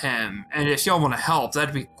kill him, and if y'all want to help,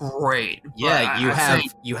 that'd be great. Yeah,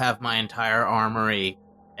 But you have my entire armory,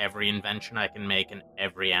 every invention I can make, and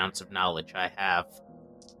every ounce of knowledge I have.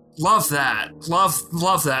 Love that.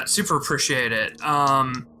 Love that. Super appreciate it.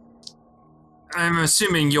 I'm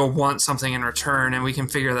assuming you'll want something in return, and we can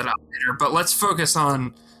figure that out later, but let's focus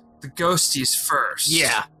on the ghosties first.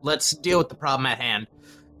 Yeah, let's deal with the problem at hand.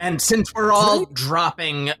 And since we're all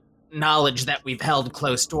dropping knowledge that we've held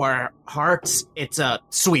close to our hearts, it's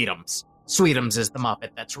Sweetums. Sweetums is the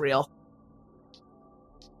Muppet that's real.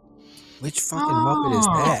 Which fucking Muppet is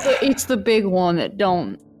that? It's the big one that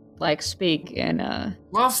don't like speak in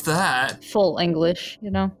Love that. full English,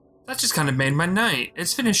 you know? That just kind of made my night.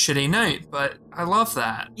 It's been a shitty night, but I love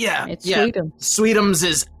that. Yeah, It's yeah. Sweetums. Sweetums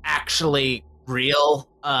is actually real.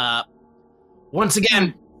 Once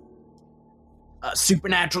again, a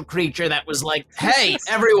supernatural creature that was like, "Hey,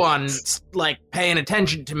 everyone's like paying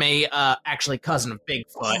attention to me." Actually, cousin of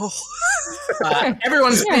Bigfoot.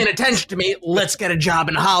 Everyone's paying attention to me. Let's get a job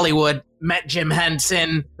in Hollywood. Met Jim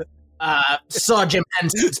Henson. Saw Jim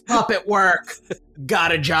Henson's puppet work.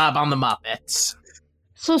 Got a job on the Muppets.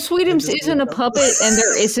 So Sweetums isn't a puppet, and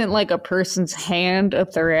there isn't like a person's hand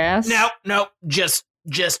up their ass? Nope.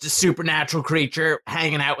 Just a supernatural creature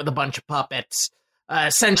hanging out with a bunch of puppets.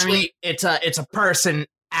 Essentially, it's a person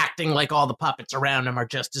acting like all the puppets around him are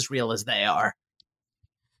just as real as they are.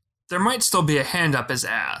 There might still be a hand up his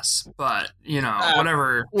ass, but,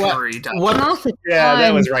 whatever Curry does. Not the Yeah, that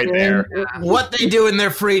time, was right there. What they do in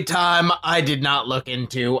their free time, I did not look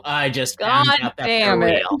into. I just found God out that damn they're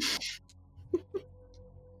it. real.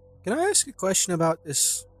 Can I ask a question about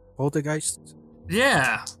this poltergeist?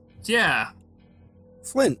 Yeah.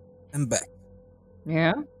 Flint and Beck,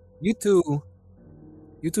 Yeah? you two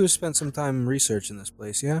spent some time researching this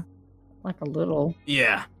place, yeah? Like a little.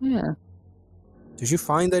 Yeah. Yeah. Did you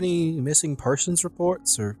find any missing persons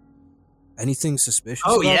reports or anything suspicious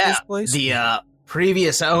Oh, about yeah. this place? The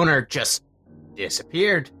previous owner just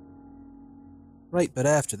disappeared. Right, but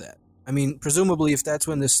after that. I mean, presumably if that's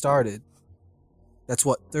when this started, that's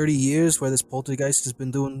what, 30 years where this poltergeist has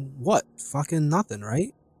been doing what? Fucking nothing,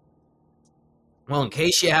 right? Well, in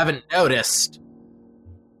case you haven't noticed,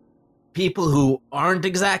 people who aren't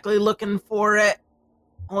exactly looking for it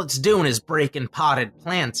All it's doing is breaking potted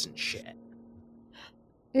plants and shit.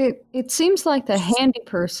 It seems like the handy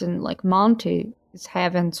person, like Monty, is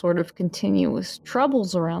having sort of continuous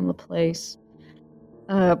troubles around the place.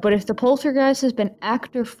 But if the poltergeist has been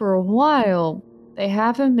active for a while, they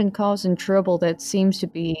haven't been causing trouble that seems to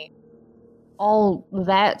be all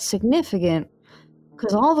that significant.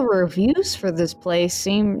 Because all the reviews for this place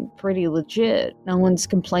seem pretty legit. No one's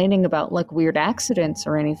complaining about, like, weird accidents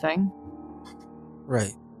or anything.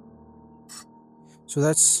 Right. So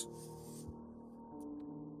that's...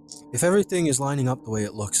 If everything is lining up the way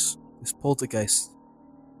it looks, this poltergeist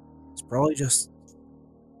is probably just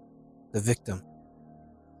the victim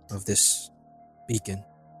of this beacon.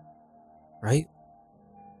 Right?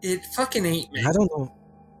 It fucking ate me. I don't know.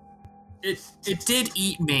 It did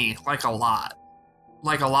eat me like a lot.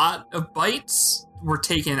 Like a lot of bites were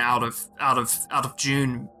taken out of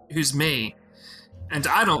June, who's me. And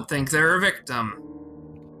I don't think they're a victim.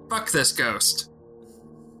 Fuck this ghost.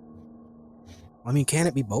 I mean, can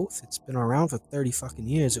it be both? It's been around for 30 fucking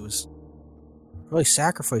years. It was probably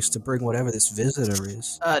sacrificed to bring whatever this visitor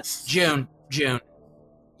is. June.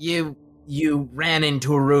 You ran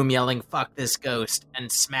into a room yelling, "Fuck this ghost,"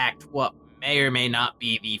 and smacked what may or may not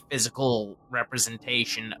be the physical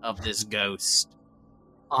representation of this ghost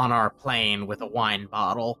on our plane with a wine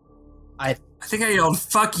bottle. I think I yelled,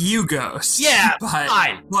 "Fuck you, ghost." Yeah, but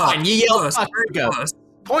fine. Look, You yelled, close, "Fuck very you, ghost." close.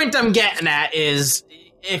 Point I'm getting at is,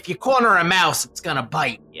 if you corner a mouse, it's gonna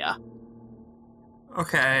bite you.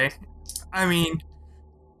 Okay. I mean,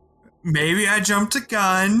 maybe I jumped a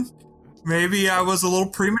gun. Maybe I was a little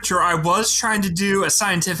premature. I was trying to do a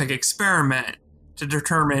scientific experiment to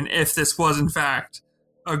determine if this was, in fact,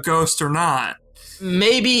 a ghost or not.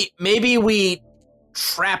 Maybe we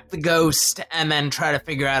trap the ghost and then try to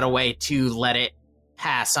figure out a way to let it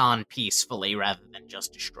pass on peacefully rather than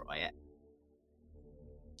just destroy it.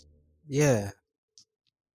 Yeah.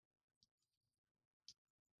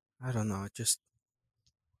 I don't know. It just...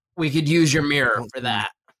 We could use your mirror Don't for know.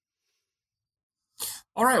 that.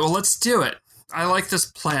 All right, well, let's do it. I like this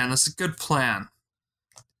plan. This is a good plan.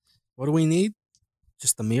 What do we need?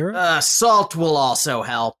 Just the mirror? Salt will also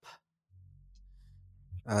help.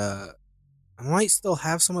 I might still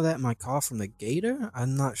have some of that in my car from the gator.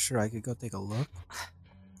 I'm not sure. I could go take a look.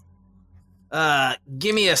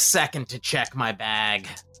 Give me a second to check my bag.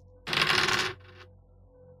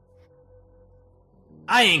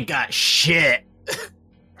 I ain't got shit.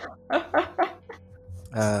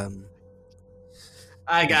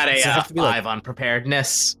 I got Does it have a to be, like- 5 on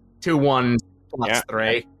preparedness. 2 1 plus Yeah.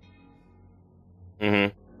 3.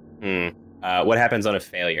 What happens on a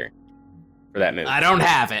failure for that move? I don't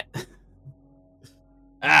have it.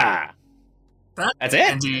 That's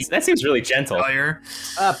it. Indeed. That seems really gentle. Failure.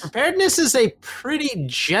 Preparedness is a pretty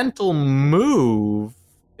gentle move.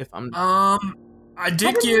 If I'm, I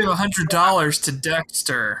did give $100 to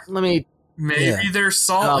Dexter. let me Maybe Yeah. there's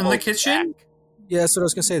salt in double the kitchen? check. Yeah, that's what I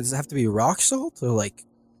was gonna say. Does it have to be rock salt or like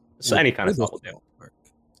So any kind of table salt will do. work?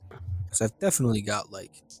 Because I've definitely got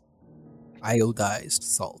like iodized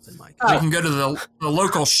salt in my We car. can go to the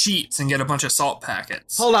local Sheets and get a bunch of salt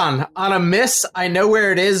packets. Hold on. On a miss, I know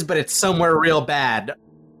where it is, but it's somewhere real bad.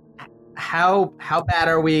 How bad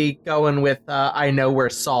are we going with I know where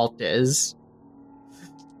salt is?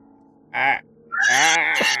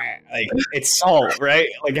 Like it's salt, right?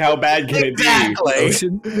 Like how bad can it be? Exactly.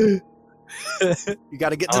 Ocean. You got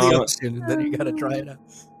to get to the Oh. ocean, and then you got to try it out.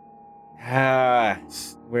 How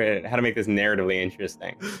to make this narratively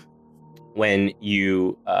interesting? When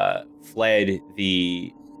you fled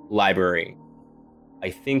the library, I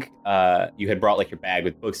think you had brought like your bag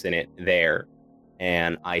with books in it there,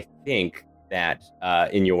 and I think that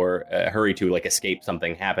in your hurry to like escape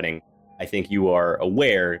something happening, I think you are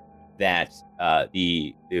aware that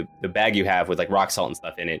the bag you have with like rock salt and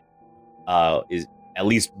stuff in it is at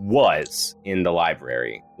least was in the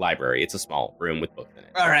library. It's a small room with books in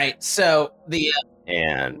it. All right. So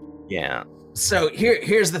And yeah. So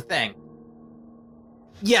here's the thing.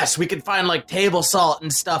 Yes, we could find like table salt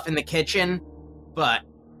and stuff in the kitchen, but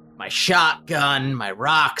my shotgun, my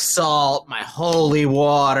rock salt, my holy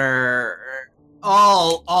water,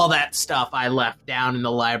 all that stuff I left down in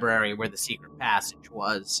the library where the secret passage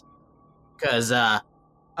was. Cause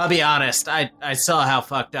I'll be honest, I saw how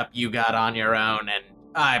fucked up you got on your own, and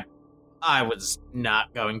I was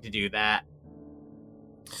not going to do that.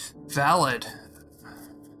 Valid.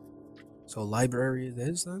 So library it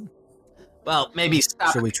is then. Well, maybe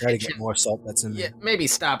stop. Should we at the try to kitchen. get more salt that's in Yeah, there? maybe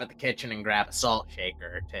stop at the kitchen and grab a salt shaker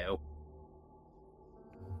or two.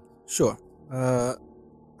 Sure.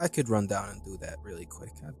 I could run down and do that really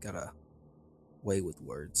quick. I've got a way with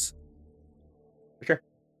words. For sure.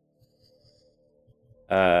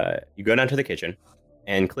 you go down to the kitchen,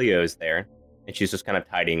 and Cleo's there, and she's just kind of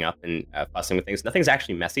tidying up and fussing with things. Nothing's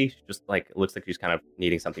actually messy. She just it looks like she's kind of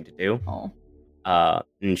needing something to do. Oh.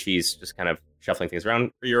 And she's just kind of shuffling things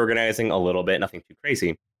around, reorganizing a little bit. Nothing too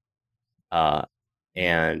crazy.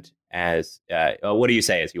 And as what do you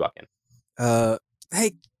say as you walk in?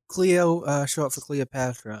 Hey, Cleo, show up for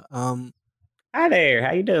Cleopatra. Hi there.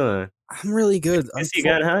 How you doing? I'm really good. I see you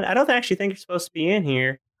gun hunt. I don't actually think you're supposed to be in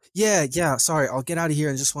here. Yeah. Sorry, I'll get out of here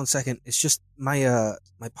in just 1 second. It's just my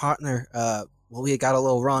partner. We got a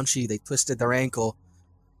little raunchy. They twisted their ankle.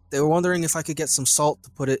 They were wondering if I could get some salt to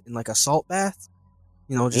put it in like a salt bath.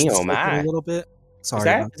 Just to soak it a little bit. Sorry.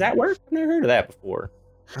 Does that work? I've never heard of that before.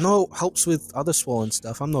 I know it helps with other swollen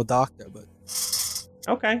stuff. I'm no doctor, but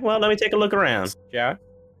okay. Well, let me take a look around, Jack.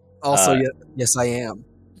 Also, yes, I am.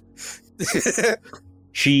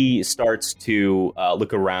 She starts to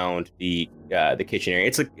look around the kitchen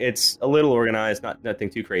area. It's a little organized, nothing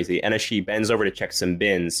too crazy. And as she bends over to check some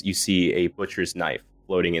bins, you see a butcher's knife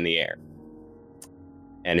floating in the air,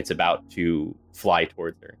 and it's about to fly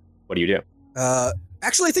towards her. What do you do?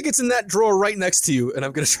 Actually, I think it's in that drawer right next to you, and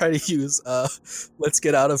I'm gonna try to use "Let's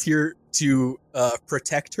Get Out of Here" to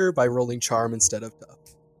protect her by rolling charm instead of tough.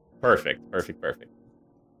 Perfect.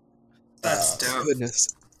 That's dope.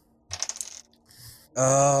 Goodness.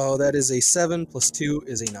 Oh, that is a 7 plus 2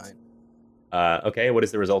 is a 9. Okay, what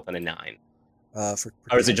is the result on a 9?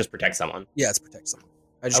 Or is it just protect someone? Yeah, it's protect someone.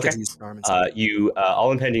 I just get to use charm. You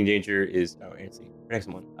all impending danger is protect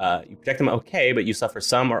someone. You protect them, okay, but you suffer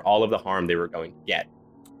some or all of the harm they were going to get.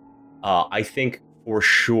 I think for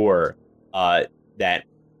sure that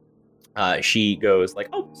she goes like,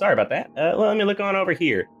 oh, sorry about that. Let me look on over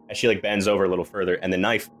here. As she bends over a little further, and the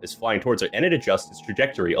knife is flying towards her, and it adjusts its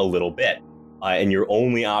trajectory a little bit. And your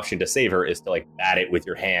only option to save her is to bat it with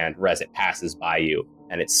your hand as it passes by you,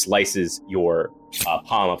 and it slices your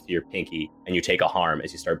palm up to your pinky, and you take a harm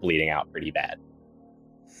as you start bleeding out pretty bad.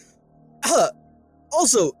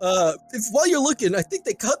 Also, if while you're looking, I think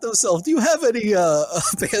they cut themselves. Do you have any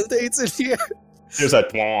band-aids in here? There's a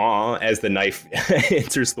twang as the knife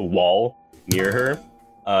enters the wall near her,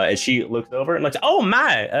 and she looks over and oh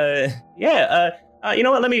my, you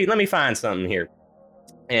know what? Let me find something here.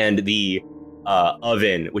 And the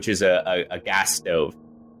oven, which is a gas stove,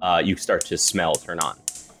 you start to smell turn on.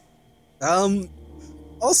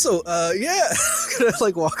 Also, yeah, I'm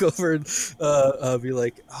gonna walk over and be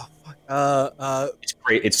like, oh fuck, it's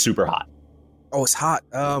great. It's super hot. Oh, it's hot.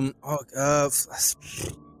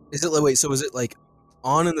 Is it wait? So is it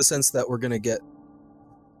on in the sense that we're gonna get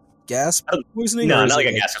gas poisoning? No, not like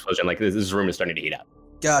a gas explosion. This room is starting to heat up.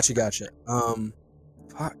 Gotcha.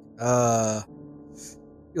 Fuck.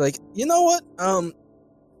 You know what?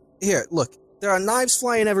 Here, look. There are knives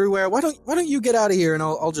flying everywhere. Why don't you get out of here and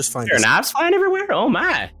I'll just find. There are knives flying everywhere? Oh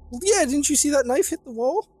my! Yeah, didn't you see that knife hit the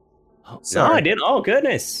wall? Oh, no, I didn't. Oh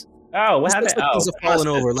goodness! Oh, what happened? Things are falling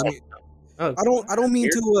over. Let me. I don't mean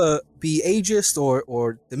to be ageist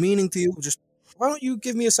or demeaning to you. Just why don't you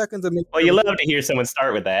give me a second to make. Well, you love to hear someone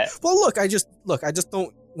start with that. Well, look, I just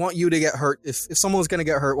don't want you to get hurt. If someone's gonna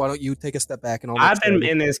get hurt, why don't you take a step back and I've been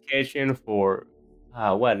in this kitchen for.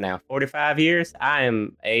 What now? 45 years? I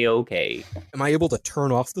am A-okay. Am I able to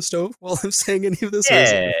turn off the stove while I'm saying any of this?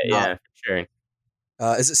 Yeah, sure.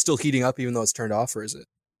 Is it still heating up even though it's turned off, or is it?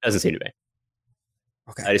 Doesn't seem to be.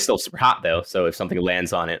 Okay. It's still super hot though, so if something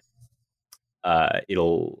lands on it,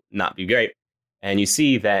 it'll not be great. And you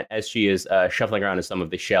see that as she is shuffling around in some of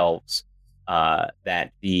the shelves,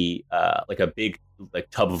 that the a big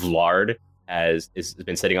tub of lard has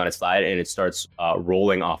been sitting on its side, and it starts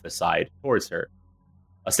rolling off the side towards her.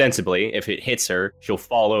 Ostensibly, if it hits her, she'll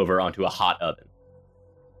fall over onto a hot oven.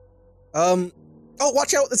 Oh,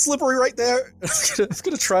 watch out! It's slippery right there. I was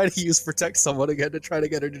gonna try to use protect someone again to try to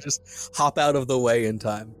get her to just hop out of the way in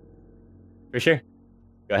time. For sure.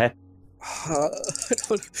 Go ahead.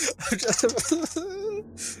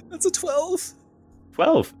 That's a 12.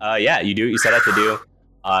 12. Yeah, you do. You set out to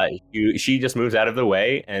do. She just moves out of the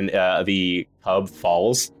way, and the tub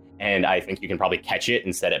falls. And I think you can probably catch it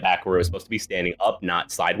and set it back where it was supposed to be, standing up,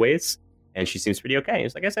 not sideways. And she seems pretty okay.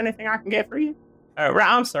 It's is anything I can get for you?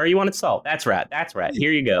 I'm sorry, you wanted salt. That's right.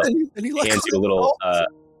 Here you go. And he hands you a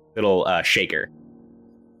little shaker.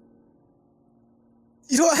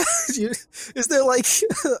 You know, is there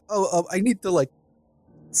I need to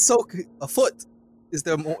soak a foot. Is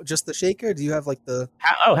there more, just the shaker? Do you have the?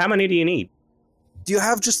 How many do you need? Do you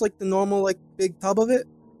have just the normal big tub of it?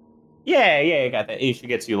 Yeah, I got that. She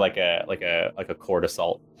gets you a quart of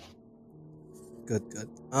salt. Good.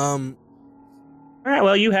 All right,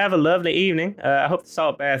 well, you have a lovely evening. I hope the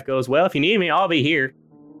salt bath goes well. If you need me, I'll be here.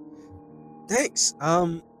 Thanks.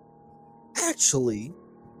 Actually,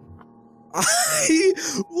 I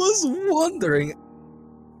was wondering.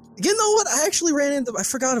 You know what? I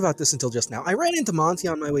forgot about this until just now. I ran into Monty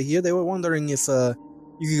on my way here. They were wondering if you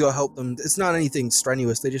could go help them. It's not anything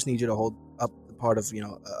strenuous. They just need you to hold up the part of,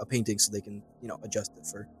 a painting so they can, adjust it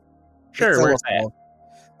for. Sure, where's that?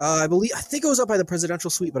 I think it was up by the presidential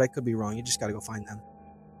suite, but I could be wrong. You just got to go find them.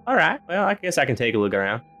 All right. Well, I guess I can take a look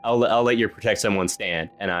around. I'll let your protect someone stand,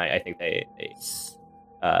 and I think they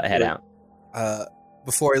head out.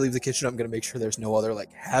 Before I leave the kitchen, I'm gonna make sure there's no other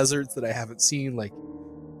hazards that I haven't seen, like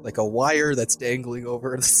a wire that's dangling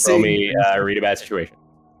over the Tell me, read a bad situation.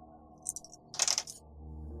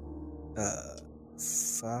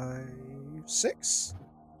 5, 6.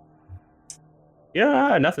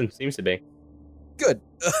 Yeah, nothing seems to be. Good.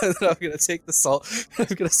 I'm gonna take the salt. I'm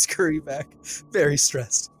gonna scurry back, very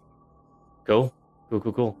stressed. Cool.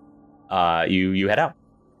 You head out.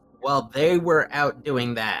 While they were out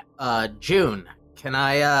doing that, June, can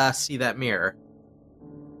I see that mirror?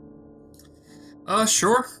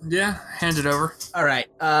 Sure. Yeah, hand it over. All right.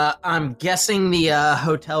 I'm guessing the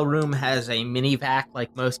hotel room has a mini vac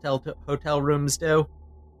like most hotel rooms do.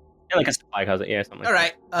 Yeah, like a supply closet. Yeah, something like All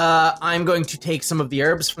right. I'm going to take some of the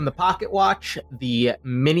herbs from the pocket watch, the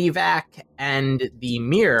mini vac, and the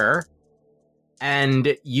mirror,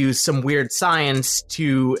 and use some weird science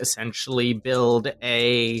to essentially build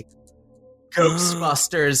a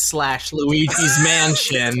Ghostbusters / Luigi's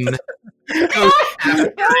Mansion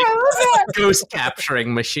ghost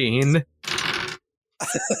capturing machine.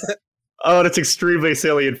 Oh, that's extremely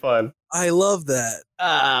silly and fun. I love that.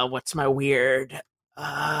 What's my weird?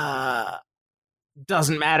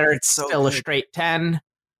 Doesn't matter. It's So still a good. straight 10.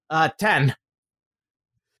 10.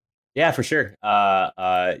 Yeah, for sure.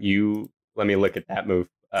 You let me look at that move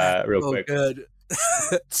real quick. Good.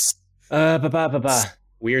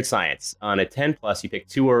 Weird science. On a 10 plus, you pick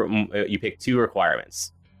two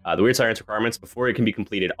requirements. The weird science requirements before it can be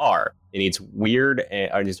completed are: it needs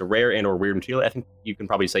it needs a rare and or weird material. I think you can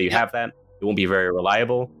probably say you have that. It won't be very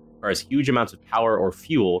reliable, or has huge amounts of power or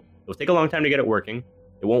fuel. It will take a long time to get it working.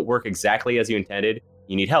 It won't work exactly as you intended.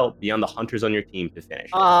 You need help beyond the hunters on your team to finish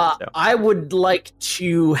it. So. I would like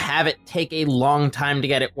to have it take a long time to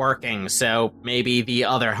get it working, so maybe the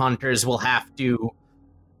other hunters will have to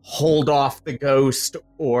hold off the ghost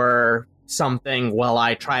or something while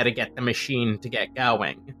I try to get the machine to get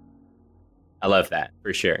going. I love that,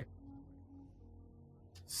 for sure.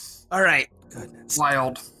 All right. Goodness.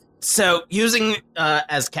 Wild. So, using,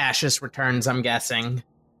 as Cassius returns, I'm guessing.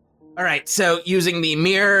 All right, so using the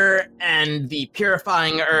mirror and the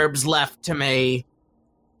purifying herbs left to me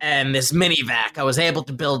and this mini-vac, I was able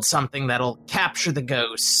to build something that'll capture the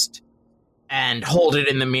ghost and hold it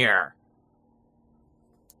in the mirror.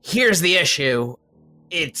 Here's the issue.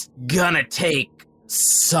 It's gonna take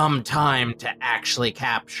some time to actually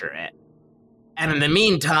capture it. And in the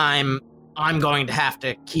meantime, I'm going to have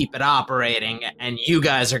to keep it operating, and you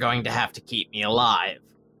guys are going to have to keep me alive.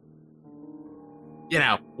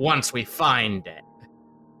 Once we find it.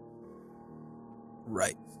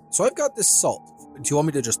 Right. So I've got this salt. Do you want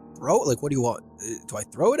me to just throw it? What do you want? Do I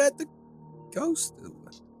throw it at the ghost? Do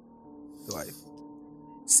I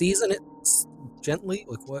season it gently?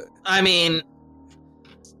 What? I mean,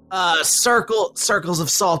 circles of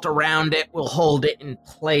salt around it will hold it in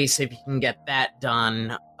place if you can get that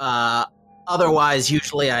done. Otherwise,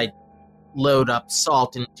 usually I load up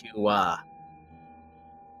salt into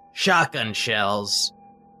shotgun shells,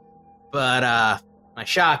 but my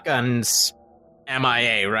shotgun's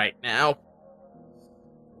MIA right now.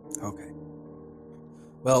 Okay.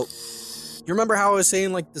 Well, you remember how I was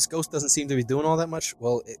saying this ghost doesn't seem to be doing all that much?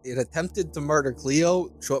 Well, it attempted to murder Cleo,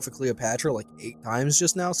 show up for Cleopatra 8 times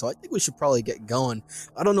just now, so I think we should probably get going.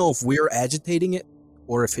 I don't know if we're agitating it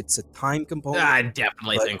or if it's a time component. I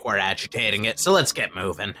definitely think we're agitating it, so let's get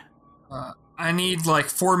moving. I need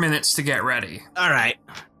 4 minutes to get ready. All right.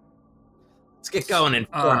 Let's get going in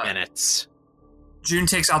 4 minutes. June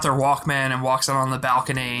takes out their Walkman and walks out on the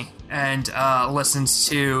balcony and listens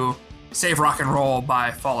to Save Rock and Roll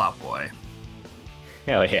by Fall Out Boy.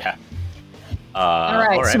 Hell yeah. All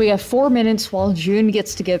right, so we have 4 minutes while June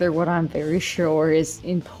gets together what I'm very sure is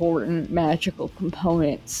important magical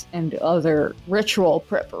components and other ritual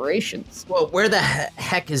preparations. Well, where the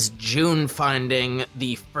heck is June finding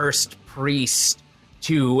the first priest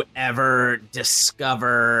to ever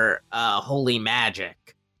discover holy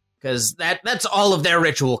magic? Because that's all of their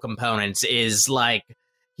ritual components is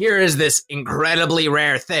here is this incredibly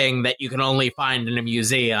rare thing that you can only find in a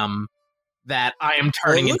museum that I am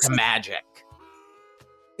turning into magic.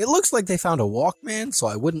 It looks like they found a Walkman, so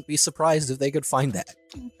I wouldn't be surprised if they could find that.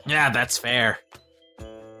 Yeah, that's fair.